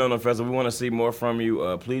it coming on the festival. We want to see more from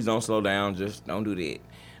you. Please don't slow down. Just don't do that.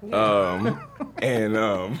 And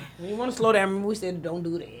when you want to slow down, remember we said don't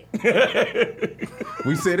do that.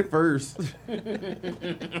 We said it first.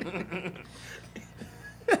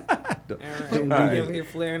 All right. You over here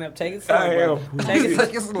flaring up. Take it slow. I am. bro. Take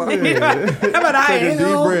it slow. Take How about I Take a deep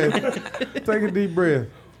am? breath. Take a deep breath.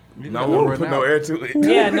 no, I won't put no air to it.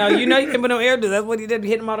 Yeah, no, you know you can put no air to. That's what he did.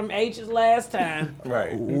 Hit him all them H's last time.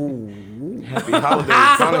 Right. Happy holidays,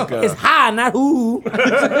 Hanukkah. It's high, not who.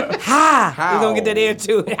 High. We're gonna get that air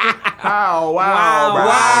to it. Wow, Wow.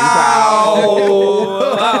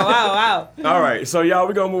 Wow. All right, so y'all,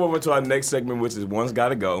 we're gonna move over to our next segment, which is One's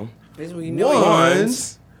Gotta Go. This is what you know.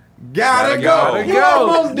 One's gotta Gotta go. go. You Go.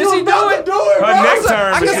 almost Did she about do to do it, Her bro. next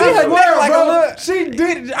turn. I can see because- her neck like a Bro, look. she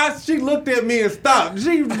did. She looked at me and stopped.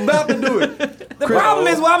 She was about to do it. The problem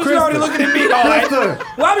is, why was you already looking at me? Krista,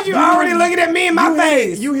 Why was you already looking at me in my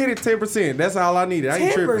face? you hit it 10%. That's all I needed. I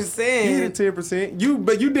ain't tripping. 10%? You hit it 10%.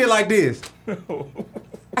 But you did like this.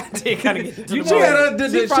 I did kind of get into the She had moment. her.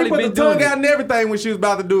 She She probably put the been doing tongue it. out and everything when she was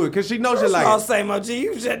about to do it, cause she knows she like All it. same OG.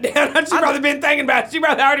 You shut down. She probably been thinking about it. She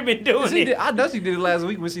probably already been doing She it. did, I know she did it last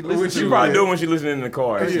week when she listened She to probably it. do it when she listening in the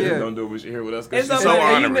car. She Yeah. just don't do it when she here with us because It's she's so okay.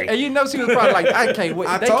 honorary. And you know she was probably like, I can't wait.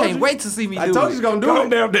 I They told can't you. wait to see me do I told you it. she's gonna do Calm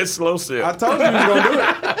it. down that slow sip. I told you you was gonna do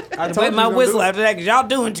it. I told Wet you my you was whistle gonna after that because y'all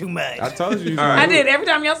doing too much. do it. I told you. You was All gonna right. I do did. it. Every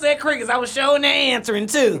time y'all said crickets, I was showing and answering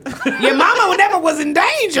too. Your mama never was in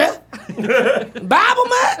danger. Bible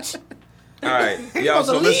much? All right, You y'all. supposed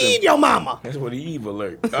So to leave listen. your mama. That's what the evil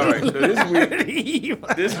alert. All right, so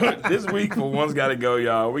this week for One's Gotta Go,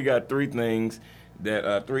 y'all. We got three things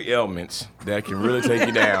that 3 ailments that can really take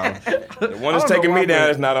you down. The one that's I don't know taking why, me down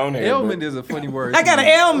but is not on here. Ailment is a funny word. I got an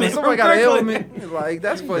ailment. Somebody from got an Kirkland. ailment. Like,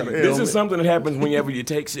 that's funny. This is something that happens whenever you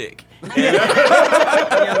take sick.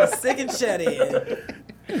 Y'all sick and shut in.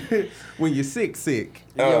 When you're sick.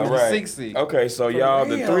 Yo, the right. 60. Okay, so y'all,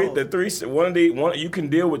 real. the three, one you can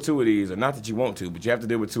deal with 2 of these, or not that you want to, but you have to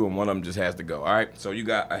deal with 2, and one of them just has to go. All right, so you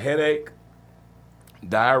got a headache,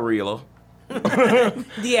 diarrhea,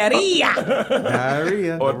 Diarrhea.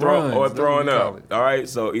 Diarrhea. or runs, that's throwing what we call up. it. All right,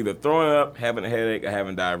 so either throwing up, having a headache, or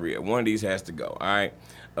having diarrhea. One of these has to go. All right,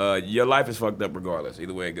 your life is fucked up regardless.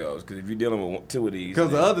 Either way it goes, because if you're dealing with 2 of these,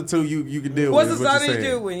 Because the then- other 2 you can deal What's the with. What song you're you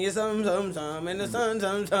saying. do when you some and the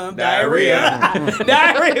some Diarrhea.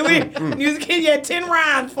 Diarrhea. You kid, you had 10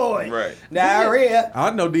 rhymes for it. Right. Diarrhea.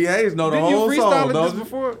 I know DAs know the Didn't you whole freestyle song. it Don't this you?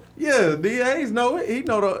 before? Yeah, DAs know it. He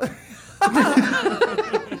know the.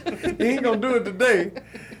 He ain't gonna do it today.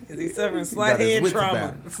 Is he suffering slight Got his head wits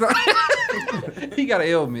trauma? about He got an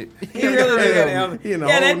ailment. He really did got an ailment. ailment. He in a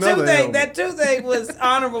Yeah, whole that nother toothache. ailment. That toothache was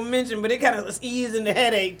honorable mention, but it kind of was easing the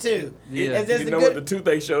headache too. Yeah. It's just You a know good. what? The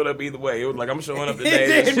toothache showed up either way. It was like, I'm showing up It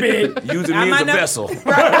today. did, man. Using I me as might a not- vessel.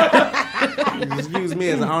 You just use me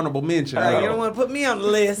as an honorable mention. You don't want to put me on the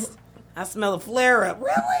list. I smell a flare up.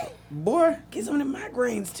 Really? Boy. Get some of the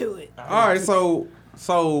migraines to it. All right,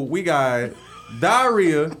 so we got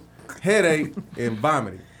diarrhea, headache, and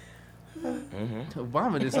vomiting.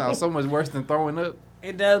 Vomiting sounds so much worse than throwing up.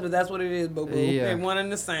 It does, but that's what it is, boo boo. Yeah. They're one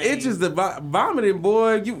and the same. It's just the vomiting,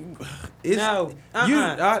 boy. It's, No,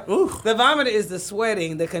 the the vomit is the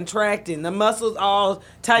sweating, the contracting, the muscles all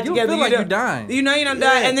tight You together. feel like don't- you're dying. You know you don't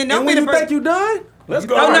die, and then don't be when the you first. think you done. Let's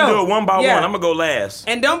go Oh, ahead and no. do it one by Yeah. one. I'm going to go last.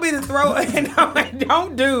 And don't be the throw.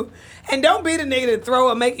 And don't be the nigga that throw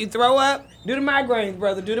up, make you throw up. Do the migraines,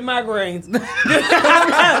 brother. Do the migraines.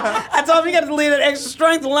 I told him you got to leave that extra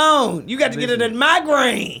strength alone. You got to get it a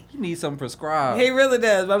migraine. You need something prescribed. He really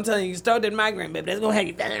does. But I'm telling you, you stole that migraine, baby. That's gonna have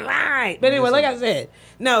you feeling right. But anyway, like I said,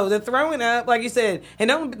 no, the throwing up, like you said, and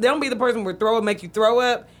don't be the person where throw up make you throw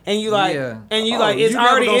up, and you like, Yeah. and you Oh, like it's you never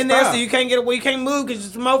already gonna in there, stop. so you can't get away, you can't move because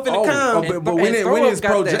your smoke finna come. but when it's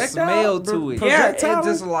got that projectile, smell to it. Yeah, It's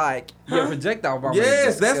just like projectile vomit. is yes,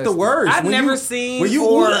 that's the disgusting. worst. I've When never you- seen when you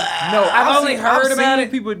or No, I've only heard about seen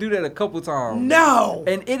it. people do that a couple times. No,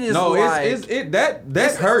 and it is No, like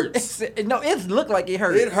that hurts. It looked like it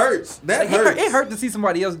hurts. It hurts. That Like, hurts. It hurt to see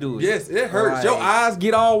somebody else do it. Yes, it hurts. Like, Your eyes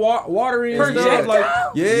get all watery and stuff. Projectile? Like,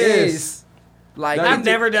 yes. Like I've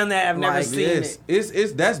never done that. I've never like seen Yes, it.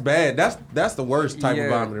 it's that's bad. That's the worst type Yeah. of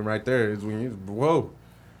vomiting right there. Is when you whoa.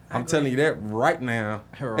 I'm telling you that right now.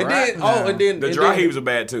 Right and then now. and then The and dry then- heaves are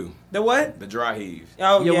bad too. The what? The dry heaves.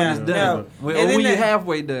 Oh Yeah, yeah, when it's done. no. When, And or then when you're that-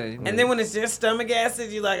 halfway done. And then when it's just stomach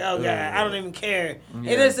acid, you're like, oh god, I don't even care.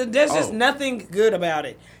 Yeah. It is. There's just Oh. nothing good about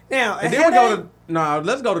it. Now, And then we go to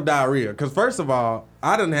let's go to diarrhea. Because first of all,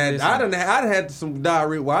 I done had some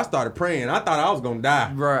diarrhea where I started praying. I thought I was gonna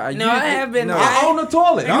die. Right. No, I have been- No, I- On the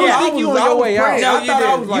toilet. you I think was- you on I your was way out. praying. No, I you thought I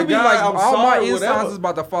didn't. was You like, be God, like, I'm all my sorry, insides whatever. is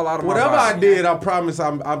about to fall out of my Whatever body. I did, I promise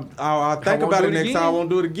I'll think won't about do it it next again. time. I won't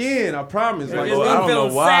do it again. I promise. Like, It's Lord, gonna I don't feel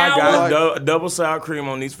know why I sour. got double sour cream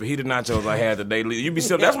on these fajita nachos I had today. You be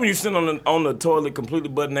that's when you sit on the toilet completely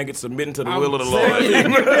butt naked, submitting to the will of the Lord.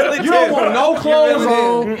 you don't want no clothes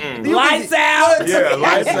on. Lights out. Yeah,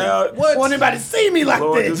 lights out. What? Want anybody to see me like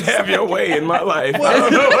Lord, this? just have your way in my life. I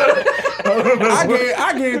don't know what-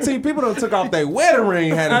 I guarantee people don't took off their wedding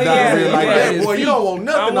ring had a Oh, yeah, diarrhea like yeah. that. Boy, you don't want I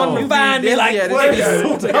nothing want on. to find me like Yeah, this. Yeah,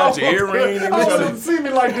 you take out your earring and I you want try them to see me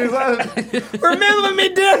like this. Remember me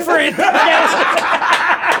different.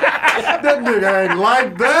 That nigga ain't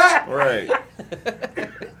like that. Right.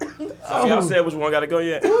 So y'all said which one got to go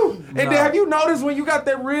yet? And then have you noticed when you got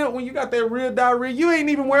that real diarrhea, you ain't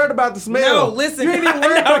even worried about the smell. No, listen. You ain't even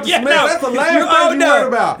worried about the Yeah, smell. no. That's the last You- oh, thing you worried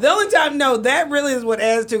about. The only time, that really is what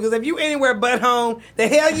adds to. Because if you anywhere but home, the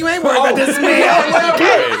hell you ain't worried about the smell. You're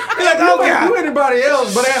like, oh You god. anybody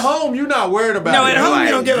else, but at home you not worried about No, it. at home like,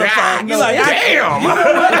 you don't give a fuck. You're like, damn.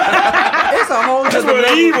 It's a whole That's nother what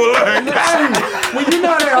level. evil like. When you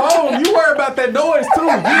not at home, you worry about that noise too. You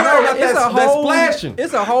worry about It's a that whole splashing.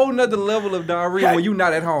 It's a whole nother level of diarrhea when you're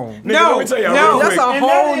not at home. Nigga, let me tell y'all real That's quick. a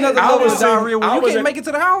whole nother I level was of sitting- diarrhea when I you was can't at- make it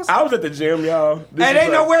to the house. I was at the gym, y'all. This And is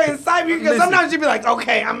ain't like- nowhere inside you because sometimes you be like,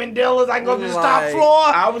 okay, I'm in Dillard's, I can go to the top Like, floor.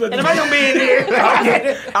 I was at And the- nobody gonna be in here.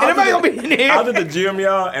 And nobody gonna be in here. I was at the gym,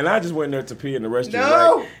 y'all, and I just went there to pee in the restroom,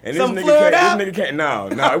 No. right? And Some fluid up? this nigga came. No,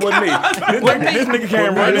 it wasn't me. This nigga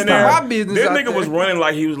came running in there. my business This out nigga there. was running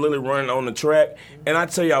like he was literally running on the track. And I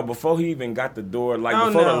tell y'all, before he even got the door, like Oh,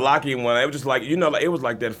 before no. the locking one, it was just like like it was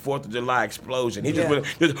like that 4th of July explosion. He just Yeah. went,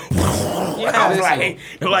 I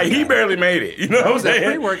was like he barely made it. You know what I'm was that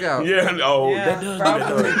saying? pre-workout. Yeah. Oh, Yeah, that does.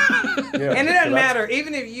 probably. Yeah. And it doesn't matter,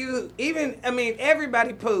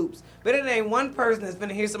 everybody poops, but it ain't one person that's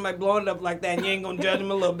gonna hear somebody blowing it up like that and you ain't gonna judge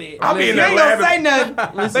them a little bit. I'll be in You there ain't gonna laughing. say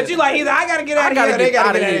nothing, but you like either I gotta get out of here or they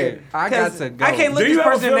gotta get out of here. I got 'Cause to go. I can't look Do you this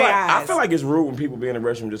ever person in feel their like eyes. I feel like it's rude when people be in the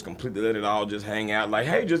restroom just completely let it all just hang out? Like,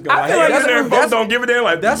 hey, just go. I Like, feel hey, like that's that's- there. Folks don't give a damn.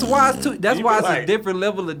 Like, That's why it's You be a like- different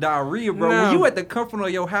level of diarrhea, bro. No. When you at the comfort of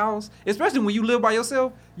your house, especially when you live by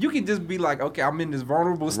yourself, you can just be like, okay, I'm in this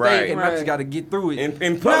vulnerable state, Right. and I Right. just got to get through it. in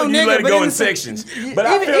public, No, you nigga, let it but go in in the- sections. But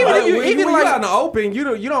I even- feel even like if you- when even you like- out in the open, you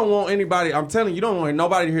don't want anybody. I'm telling you, you don't want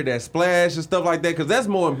nobody to hear that splash and stuff like that because that's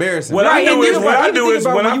more embarrassing. What I do And is think what about- I even do think is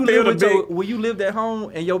about when I you feel live the with your- big. when you lived at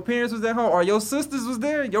home and your parents was at home or your sisters was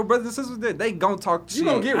there, your brothers and sisters was there, they gonna talk shit. You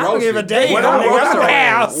gonna get I don't roasted. give a damn. What I'm I, gonna what, roast your I,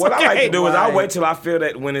 house. what I like to do is I Right. wait till I feel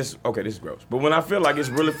that when it's okay, this is gross. But when I feel like it's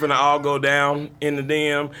really finna all go down in the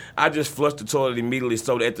DM, I just flush the toilet immediately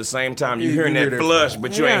so that at the same time you're hearing hear that that. flush,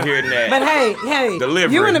 but you ain't hearing that. But hey,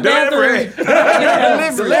 Delivery. you in the Delivery.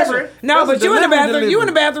 bathroom. Delivery. No, That's but you in the delivery, bathroom. You in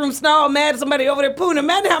the bathroom, snarl mad at somebody over there pooing.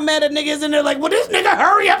 Imagine how mad that nigga is in there. Like, well, this nigga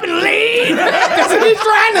hurry up and leave because he's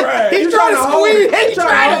trying to. Right. He's He's trying to trying to hold squeeze. it. He's He's trying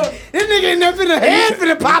trying to to. This nigga in there finna head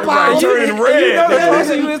finna pop Right, out. turning red. You know that Yeah.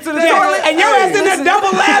 person you into the toilet and your ass in there double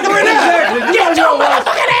lathering up. Get your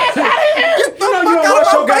motherfucking ass out of here. You know you don't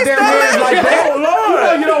wash your goddamn hands like that. Oh, Lord. You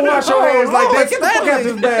know you don't wash your hands like Lord, that. Get the fuck out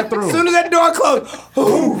this bathroom. As soon as that door closed,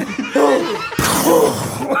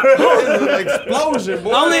 Explosion,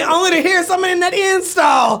 boy. only to hear somebody in that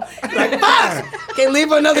install. Like, fuck. Can't leave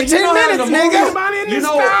for another 10 know how minutes, the movies- nigga. You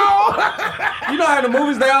know, you know how in the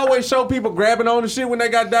movies they always show people grabbing on the shit when they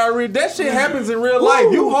got diarrhea. That shit happens in real life.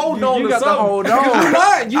 You hold on you to got to something. hold on. You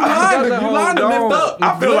lying. You lying to hold lift on. up.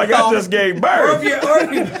 I feel like I just gave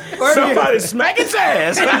birth. Or Somebody smack his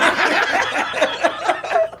ass.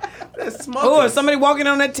 or somebody walking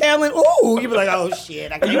on that tail and ooh, you be like, oh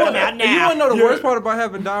shit, I can come out And you now. wanna know the worst part about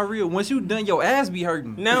having diarrhea? Once you done, your ass be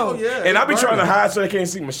hurting. No, Yeah, And I be trying to hide so they can't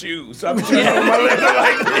see my shoes. So I be trying to hold my legs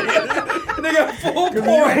like nigga, full this.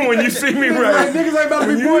 point. When you see me Like, right. niggas ain't about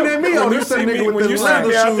to be pointing at me on When you this see me, nigga when with you the see leather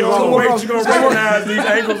me out shoes there on the on. weight, you gonna recognize these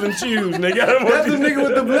ankles and shoes, nigga. That's the nigga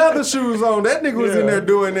with the leather shoes on. That nigga was in there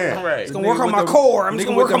doing that. Right. I'm gonna work on my core. I'm just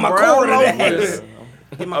gonna work on my core today.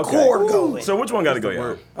 Get my core going. So which one got to go,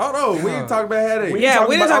 y'all? Oh no, we didn't talk about headache. Yeah,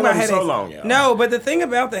 we didn't talk about headaches. headaches. So long, y'all. No, but the thing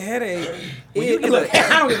about the headache is, look,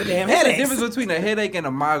 I don't give a damn There's a headaches. difference between a headache and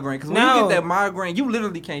a migraine. Because when No. you get that migraine, you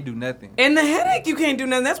literally can't do nothing. And the headache, you can't do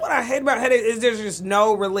nothing. That's what I hate about headache is there's just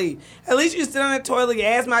no relief. At least you sit on the toilet, your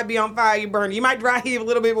ass might be on fire, you burn. You might dry heave a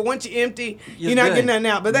little bit, but once you empty, you're not done. getting nothing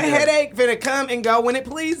out. But that Yeah. headache finna come and go when it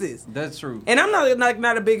pleases. That's true. And I'm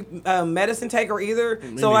not a big medicine taker either.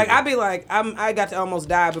 So like I be like I got to almost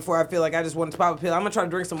die before I feel like I just wanted to pop a pill. I'm gonna try to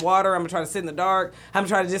drink some water. I'm gonna try to sit in the dark. I'm gonna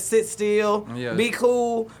try to just sit still, Yeah. be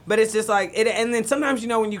cool. But it's just like it. And then sometimes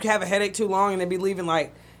when you have a headache too long and they be leaving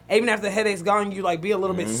like. Even after the headache's gone, you like be a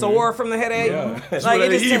little bit sore from the headache. Yeah. That's like where it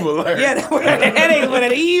that just- evil lurks. Yeah, that's where the headache, where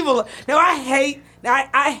that evil. No, I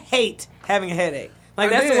hate having a headache. Like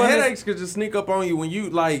And that's then the one. that's- headaches could just sneak up on you when you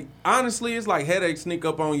like. Honestly, it's like headaches sneak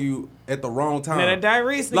up on you at the wrong time. Man, that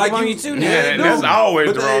diarrhea sneak Like up on you- you too. Yeah, now. and that's always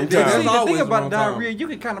But the that- wrong that- time. See, the always thing the about wrong time. diarrhea, you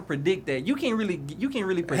can kind of predict that. You can't really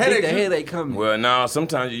predict Headache, the you- headache coming. Well, no,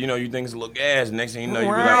 sometimes you think it's a little gas. Next thing you know, you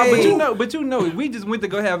be Right. like, But you know, if we just went to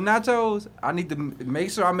go have nachos, I need to make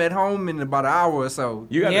sure I'm at home in about an hour or so.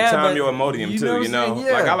 you got Yeah, to time but- your Imodium You too. know what You I'm know, saying?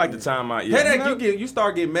 Yeah. like I like to time my Headache, you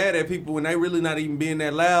start getting mad at people when they really not even being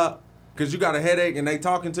that loud because you got a headache and they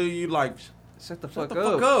talking to you like, Shut the fuck the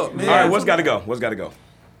fuck up, man. All right, what's got to go? What's got to go?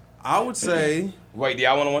 I would say Wait, do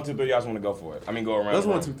y'all want to 1, 2, 3? Y'all just want to go for it? I mean, go around. that's the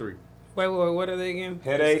 1, room. 2, 3. Wait, what are they again?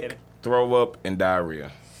 Headache, throw up, and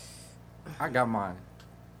diarrhea. I got mine.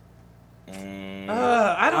 I don't All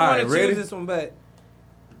want right, to ready? choose this one, but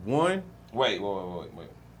 1. Wait.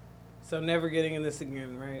 so never getting in this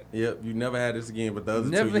again, right? Yep, you never had this again, but the other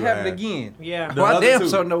Never two you happen had. again. Yeah. The Well, I other damn two.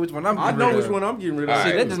 sure know which one I'm I getting know rid which of. one I'm getting rid of. All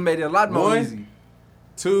Shit, right. that just made it a lot more One. easy.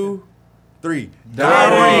 2, 3.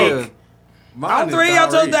 Diarrhea. Mine All is three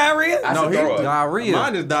y'all chose diarrhea? I No, said he throw up. Diarrhea.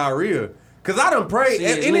 Mine is diarrhea. Cause I done prayed.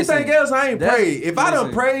 Shit, Anything listen, else, I ain't that's- prayed. If I done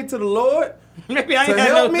listen. prayed to the Lord, Maybe I ain't To got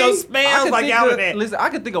help no me, spells like y'all of, had. listen, I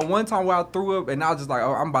could think of one time where I threw up and I was just like,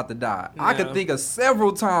 oh, I'm about to die. I No. could think of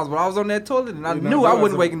several times when I was on that toilet and I You knew know, I that wasn't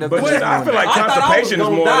was a- waking up. But the you- next I feel morning. like I thought I was constipation is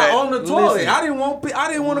gonna more die that. on the toilet. Listen. I didn't want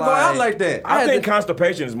to go out like that. I had think to-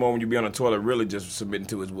 constipation is more when you be on the toilet, really just submitting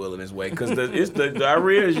to his will and his way. Because the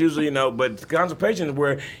diarrhea is usually, but constipation is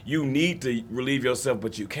where you need to relieve yourself,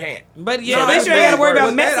 but you can't. But yeah, So at least that's you ain't got to worry bad. about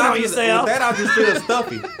With messing that, on yourself. With that, I just feel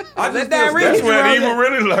stuffy. I Let just that feel read That's you where the wrong. evil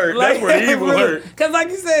really lurks. That's where the evil lurks. Because like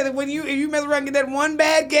you said, if you mess around and get that one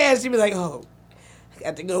bad gas, you be like, oh, I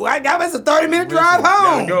got to go. I got us a 30-minute drive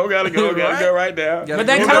home. Gotta go right now. Gotta But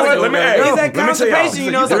that go, Well, gotta let me go, ask. gotta Is go. that Let me tell y'all. constipation,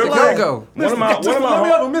 you know, You it's gotta a go. One of my Let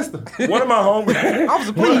me over, mister. one of my home.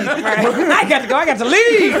 Officer, please. I got to go. I got to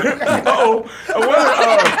leave.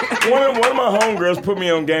 One of my homegirls put me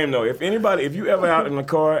on game though. If you ever out in the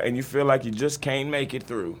car and you feel like you just can't make it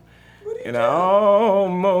through, and I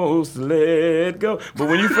almost let go, but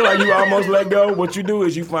when you feel like you almost let go, what you do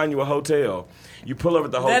is you find you a hotel. You pull up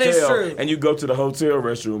at the That is hotel true. and you go to the hotel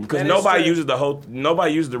restroom because That is nobody true. uses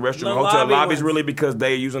nobody uses the restroom. The Hotel lobby lobbies ones. really because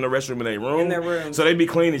they using the restroom in their room. In their rooms. So they be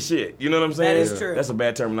clean as shit. You know what I'm saying? That is true. That's a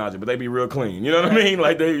bad terminology, but they be real clean. You know what I mean?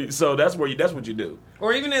 Like so that's what you do.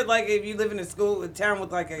 Or even if you live in a town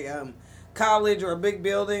with like a college or a big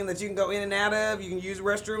building that you can go in and out of, you can use the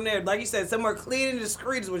restroom there. Like you said, somewhere clean and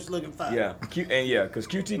discreet is what you're looking for. Yeah, because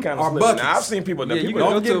QT kind Or of slips. buckets. Now I've seen people. Yeah, you people can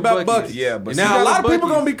Don't go forget to a about bucket. buckets. Yeah, but now see, a lot of people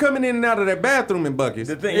buckets. gonna be coming in and out of that bathroom in buckets.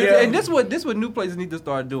 the thing, And, yeah. and this what new places need to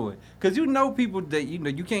start doing, because people that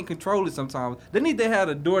you can't control it sometimes. They need to have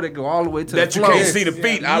a door that go all the way to that the you floor. can't see the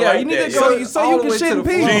feet. I Yeah, like you need that. to go So all you the can way shit to in the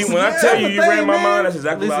peace. floor. See, when I Yeah, tell you, that's you the ran thing, my man. mind. That's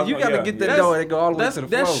exactly Listen, what I you was gotta gonna- get that yeah. door that go all the way That's to the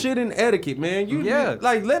floor. shit in etiquette, man. Yeah.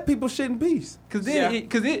 like let people shit in peace. Cause then,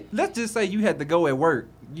 Yeah. let's just say you had to go at work.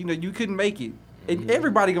 You couldn't make it, and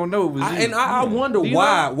everybody gonna know it was you. I wonder Do you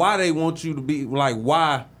why they want you to be like,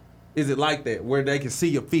 why is it like that where they can see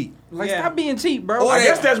your feet? Like, Yeah. stop being cheap, bro. Or I they-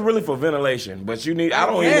 guess that's really for ventilation, but you need. I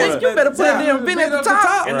don't even Yeah, want you better put a damn vent at the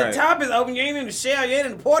top. And Right. the top is open. You ain't in the shell. You ain't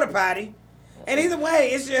in the porta potty. And either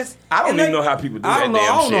way, it's just. I don't and even they- know how people do I that don't know.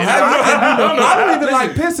 damn I don't shit. know how. I don't even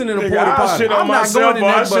like pissing in a Nigga, porta I'll potty. shit on I'm not myself going in or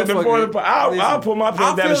I that shit in the porta motherfucker. potty. I'll pull my I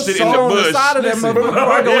pants down and feel shit so in the on the bush. side of that Listen. motherfucker, bro,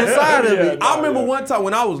 I go inside of it. I remember one time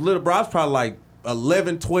when I was little, bro. I was probably like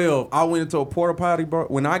 11, 12. I went into a porta potty, bro.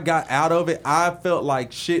 When I got out of it, I felt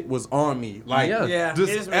like shit was on me. Like, Yeah. Yeah,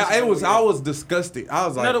 just, it is it was. weird. I was disgusted. I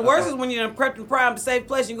was like, No, the worst is when you're in a prepped and prime safe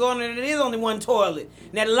place. You go in there and it is only one toilet.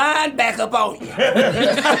 And that line back up on you.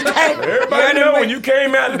 Everybody know when you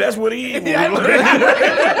came out, that's what he evil.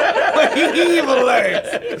 evil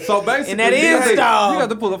alert. So basically, And that DA, install. You got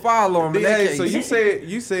to pull a fire alarm in that DA, case. so you said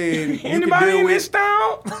you can Anybody deal in this with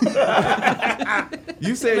town?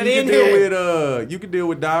 you said But you in can deal here- with you can deal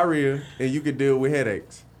with diarrhea and you can deal with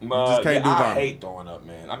headaches. just can't do I vomit. hate throwing up,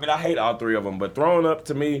 man. I mean, I hate all three of them, but throwing up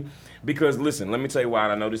to me, because listen, let me tell you why.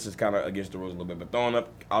 And I know this is kind of against the rules a little bit, but throwing up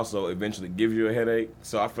also eventually gives you a headache.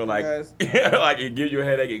 So I feel like, Yes. like it gives you a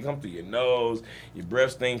headache. It comes through your nose, your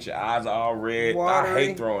breath stinks, your eyes are all red. I Watery.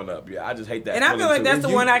 hate throwing up. Yeah, I just hate that. And I feel feeling like too. that's And the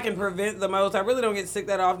you- one I can prevent the most. I really don't get sick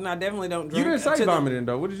that often. I definitely don't drink. You didn't say to the- vomiting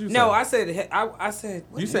though. What did you say? No, I said I said You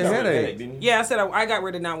what said did I say? headache. didn't you? Yeah, I said I got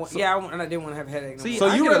rid of not one. Yeah, I didn't want to have a headache. No See, more. So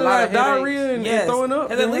I you get a rather lot have of headaches. diarrhea and Yes, throwing up?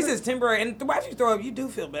 because at least it's temporary. And once you throw up, you do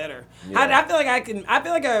feel better. Yeah. I feel like I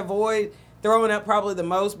feel like I avoid throwing up probably the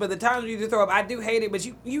most, but the times you do throw up, I do hate it. But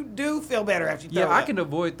you do feel better after you throw Yeah, up. I can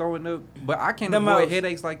avoid throwing up, but I can The avoid most.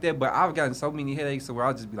 headaches like that. But I've gotten so many headaches to where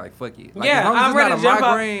I'll just be like, fuck it. Like, Yeah, as long as I'm it's ready not to a jump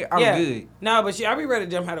migraine, out. I'm Yeah. good. No, but I'll be ready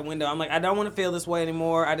to jump out a window. I'm like, I don't want to feel this way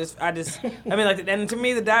anymore. I just, I mean, like, and to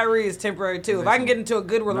me, the diarrhea is temporary too. If I can get into a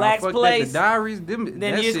good, relaxed Nah, fuck place, That. The diaries, them, then that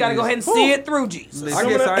you just shit gotta go is- ahead and see it through, Jesus. I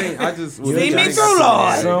guess I ain't. I just See me I through,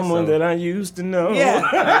 Lord. Someone that I used to know. Yeah,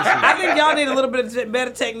 I think y'all need a little bit of better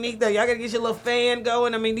technique though. Y'all gotta get your little fan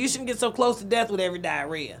going. I mean, you shouldn't get so close to death with every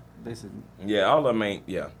diarrhea. Listen, Yeah, all of them ain't.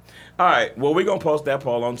 Yeah. All right. Well, we're gonna post that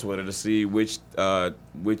poll on Twitter to see which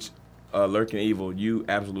lurking evil you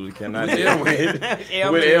absolutely cannot deal with.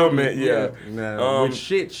 With ailment, yeah. Nah, with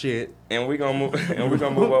shit. And we're gonna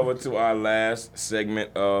move over to our last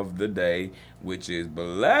segment of the day, which is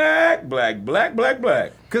black.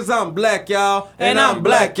 Cause I'm black, y'all, And I'm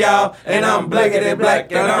black, y'all, and I'm blackity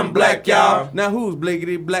black, and I'm black, y'all. Now who's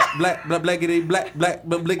blackity black, blackity black,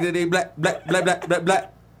 blackity black,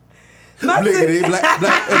 black. Bliggity black,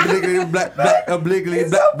 bliggity black, bliggity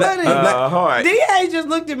It's so black, funny. black. All right. DA just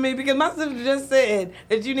looked at me because my sister just said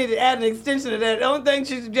that you need to add an extension to that. The only thing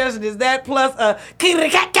she suggested is that plus a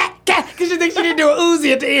because she thinks she need to do a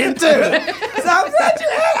Uzi at the end too. So I'm glad you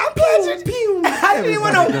had. I'm glad you. I didn't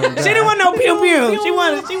want no. She didn't want no pew pew. She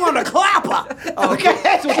wanted a clapper.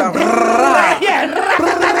 Okay.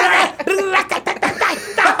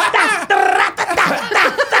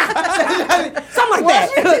 Something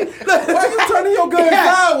like that. Why you turning your gun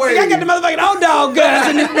sideways? I got the motherfucking old dog guns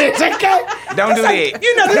in this bitch, okay? Don't do that.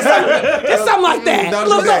 You know, just something like that. Don't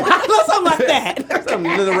Little do that. something like that. Some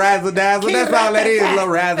little razzle dazzle. That's all that is, little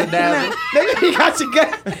razzle dazzle. Make sure you got your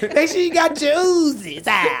gun. Make sure you got your Uzis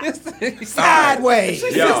out. Sideways. Yo,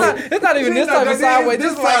 it's not even this type of sideways.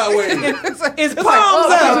 This This is like, sideways. It's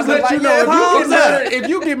palms up. Just let you know, Palms up. if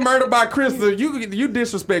you get murdered by Krista, you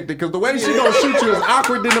disrespected because the way she gonna shoot you is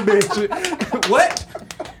awkward than a bitch. What?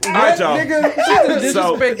 all right, y'all. Nigga,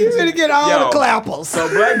 So, He's gonna get all Yo. the clappers. so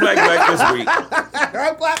black this week.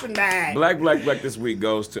 I'm clapping back. Black this week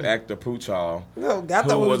goes to actor Pooch Hall, Oh, God, I who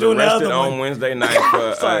thought we was doing the arrested other on one. Wednesday night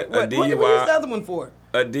for Sorry, a what is the DUI, other one for?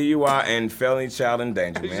 a DUI and felony child You ain't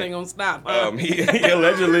endangerment. gonna stop. Huh? He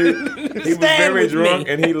allegedly he was Stand very with drunk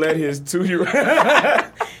me. and he let his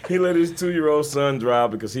 2-year he let his 2-year-old son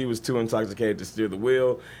drive because he was too intoxicated to steer the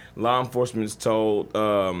wheel. Law enforcement told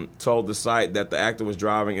the site that the actor was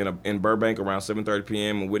driving in Burbank around 7:30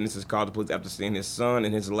 p.m. when witnesses called the police after seeing his son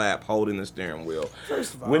in his lap holding the steering wheel.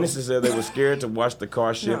 First of all, Witnesses said they were scared to watch the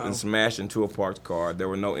car shift No. and smash into a parked car. There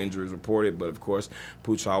were no injuries reported, but of course,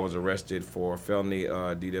 Pooch Hall was arrested for felony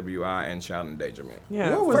DWI and child endangerment. yeah,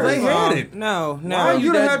 Where was first they of all, headed? No. Why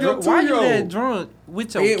you done have your Why you 2-year-old? that drunk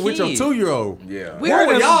with your kid? With your 2-year-old. Yeah. We What heard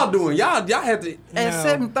were him- y'all doing? Y'all had to. At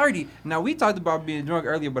No. 7:30. Now we talked about being drunk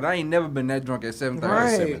earlier, but I ain't never been that drunk at 7:30.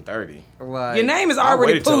 Right. 7:30. Like, Your name is I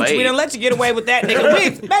already waited till Pooch. We 8. didn't let you get away with that, nigga. We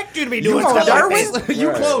expect you to be doing on stuff like Darwin? this. You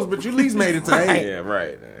Right. close, but you at least made it to 8. Yeah,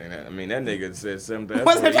 right. And I mean, that nigga said 7:30.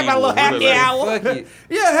 What's that talking about a little happy hour? Fuck it.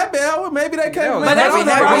 Yeah, happy hour. Maybe they came. Yeah, maybe but they that's was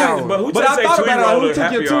happy happy hour. hour. But who But took I their thought about it. 2-year-old Who to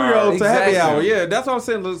took your happy hour? 2-year-old to happy Exactly. hour? Yeah, that's what I'm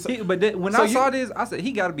saying. But when So I you- saw this, I said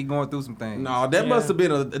he got to be going through some things. No, that Yeah. must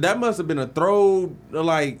have been a throw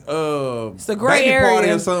like It's a gray baby party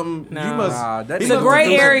area. or something. No. You must. Nah, that- he It's a must gray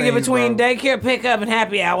do some area things, between bro. daycare pickup and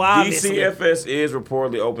happy hour, obviously. DCFS is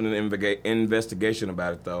reportedly opening an investigation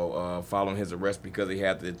about it, though, following his arrest because he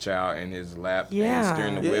had the child in his lap Yeah. and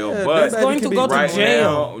steering the Yeah, wheel. that But He's going could to be go to right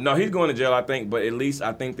jail. now, no, he's going to jail, I think. But at least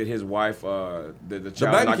I think that his wife, the The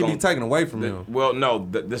child, baby not can going be taken away from him. Well, no,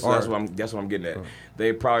 that's Or- what I'm getting at.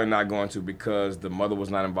 They probably not going to because the mother was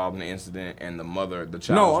not involved in the incident, and the child.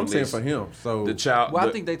 No, was I'm saying released. for him. So The child. Well, I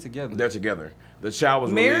the- think they together. they're together. The child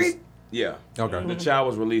was Married? released. Yeah. Okay. The child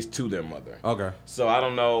was released to their mother. Okay. So I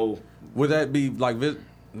don't know. Would that be like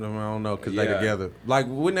No, I don't know because they Yeah. together. Like,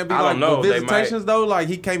 wouldn't that be I like don't know. the They might- visitations though? Like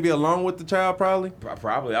he can't be alone with the child probably.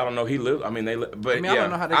 Probably. I don't know. He lives. I mean, they. But I mean, I yeah, don't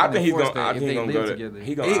know how they I can think he's enforce gonna. I that think if he's they gonna live go to. together.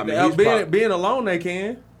 He gonna. I mean, he's being alone they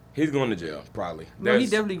can. He's going to jail, probably. No,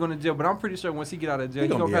 he's definitely going to jail, but I'm pretty sure once he get out of jail, He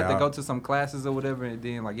he's gonna going to be have to out. go to some classes or whatever, and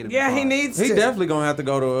then like get Yeah, he needs He to. definitely gonna have to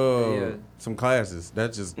go to Yeah. some classes.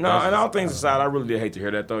 That's just No, that's and just- all things aside, I really did hate to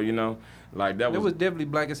hear that, though, you know? Like, that It was was... definitely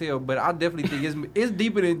black as hell, but I definitely think it's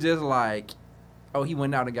deeper than just like, oh, he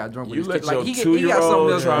went out and got drunk with You his let kid. Like your he got something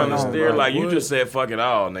 2-year-old else trying going to on. steer, like, you what? just said fuck it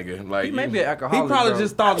all, nigga. Like, He may be an He alcoholic. probably bro.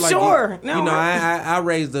 just thought like, Sure. you No, know, I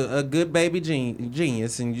raised a good baby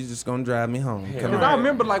genius, and you just gonna drive me home. Come Cause on. I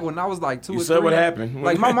remember like when I was like 2 You or said 3. what happened.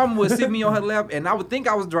 Like my mom would sit me on her lap, and I would think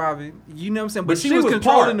I was driving. You know what I'm saying? But But she she was was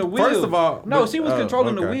controlling the parked, wheel. first of all, no, but- she was oh,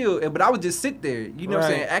 controlling the okay. wheel, but I would just sit there. You know what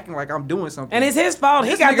I'm Right. saying? Acting like I'm doing something. And it's his fault.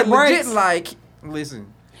 He This got the nigga legit brakes. like, listen.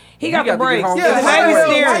 He you got the to get brakes. home. Yeah, Yeah, the how baby the hell-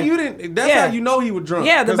 steering. why you didn't? That's Yeah. how you know he was drunk.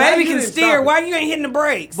 Yeah, the 'Cause how baby you can didn't steer. stop it? Why you ain't hitting the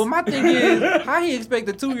brakes? But my thing is, how he expect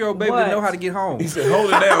a 2-year-old baby What? to know how to get home? He said, hold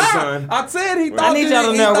it down, son. I said he thought I need y'all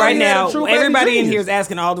to he know thought right he had a now, true baby everybody in genius. here is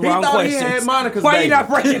asking all the He wrong thought he questions. had Monica's Why baby. you not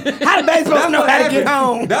breaking? How the baby supposed to know what how to happened. get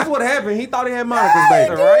home? That's what happened. He thought he had Monica's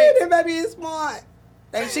baby. Right? That baby is smart.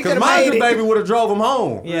 She could Because have Monica's made it. baby would have drove him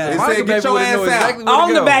home. Yeah. It Monica's said, baby get your would've ass known out. exactly where to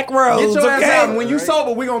On the go. back roads. Get your ass okay? out. And when you Right.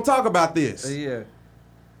 sober, we going to talk about this. Yeah.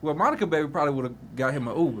 Well, Monica baby probably would have got him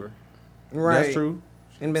an Uber. Right. That's true.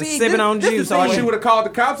 And been See, sipping this- on this juice the all thing. Or she day. would have called the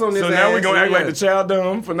cops on this So ass. now we're going to act yeah. like the child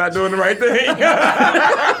dumb for not doing the right thing.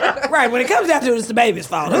 Right, when it comes down to it, it's the baby's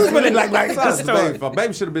fault. Who's really like That's the the story? baby fault.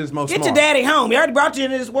 Baby should have been most Get smart. your daddy home. He already brought you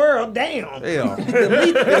into this world. Damn. Hell. That's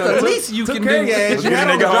the least you Took can care do. of your ass. Let's You get had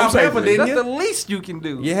the on the nigga home drop hamper, safely. didn't That's the you? least you can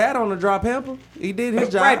do. You had on the drop hamper. He did his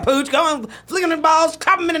job. Right, Pooch. Go on, flick him the balls,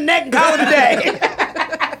 cop him in the neck, and call it a day.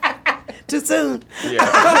 Too soon. Yeah.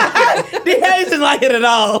 DJs didn't like it at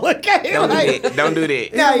all. Okay, Don't do like, that. Don't do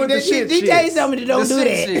that. no, with the shit DJ shit. told me to don't do The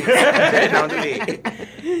that. shit shit. Don't do that.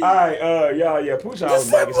 All right, y'all, yeah, Pooch was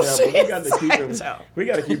black as hell, but we got to keep him. We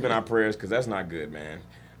got to keep him in our prayers because that's not good, man.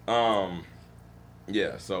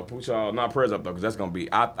 Yeah, so Pooch, not prayers up though, because that's gonna be.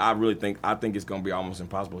 I really think it's gonna be almost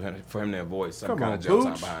impossible for him to avoid some Come kind on, of jail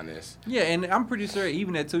time Pooch. behind this. Yeah, and I'm pretty sure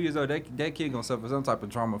even at 2 years old, that kid gonna suffer some type of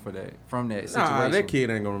trauma from that situation. Nah, that kid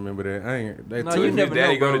ain't gonna remember that. I ain't. That No, too. you If his never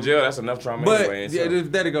daddy know, go to bro. jail, that's enough trauma But anyway. yeah, so. if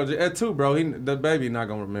daddy go to at 2, bro, the baby not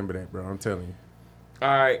gonna remember that, bro. I'm telling you. All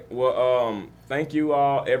right. Well, thank you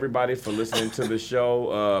all, everybody, for listening to the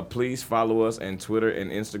show. Please follow us on Twitter and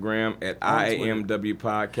Instagram at IAMW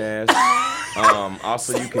Podcast.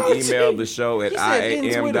 Also, you can email the show at said in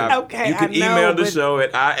IAM. Twitter. Okay, you can I know, email the but show at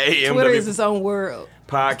Twitter is IAMW its own world.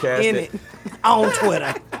 Podcast In it. On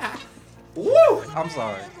Twitter. I'm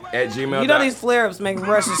sorry. at gmail. You know these flare-ups make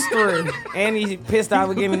rushes through. And he's pissed off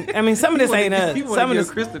with giving. I mean, some of this ain't us. You Some want of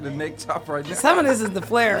to give this, Krista the neck chop right now. some of this is the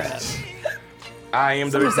flare-up.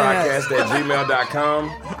 IAMW Podcast Somebody at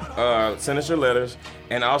gmail.com. Send us your letters.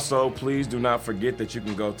 And also, please do not forget that you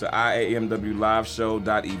can go to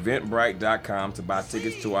IAMWLiveshow.eventbrite.com to buy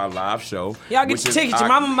tickets to our live show. Y'all get which your is tickets.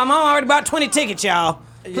 My mom already bought 20 tickets, y'all.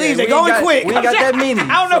 Please, we they're ain't going got- quick. we ain't got that many,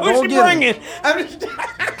 I don't know so who go she get 'em. bringing. I'm just,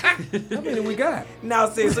 How many we got? no,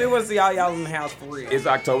 seriously, we want to see all y'all in the house for real. It's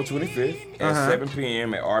October 25th at 7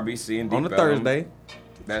 p.m. at RBC in Deep On a Ellum. Thursday.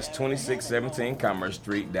 That's 2617 Commerce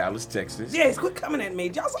Street, Dallas, Texas. Yes, quit coming at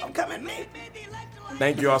me. Y'all saw him coming at me.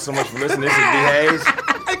 Thank you all so much for listening. This is D. Hayes.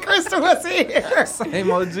 Hey, Krista was here.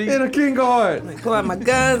 Same OG. In a king guard. Pull out my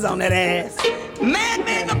guns on that ass. Man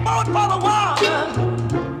made the boat for the water,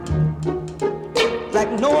 like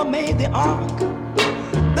Noah made the ark.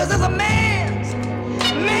 This is a man's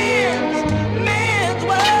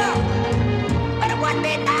world. But it wouldn't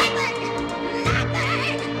be nothing,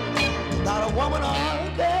 not a woman or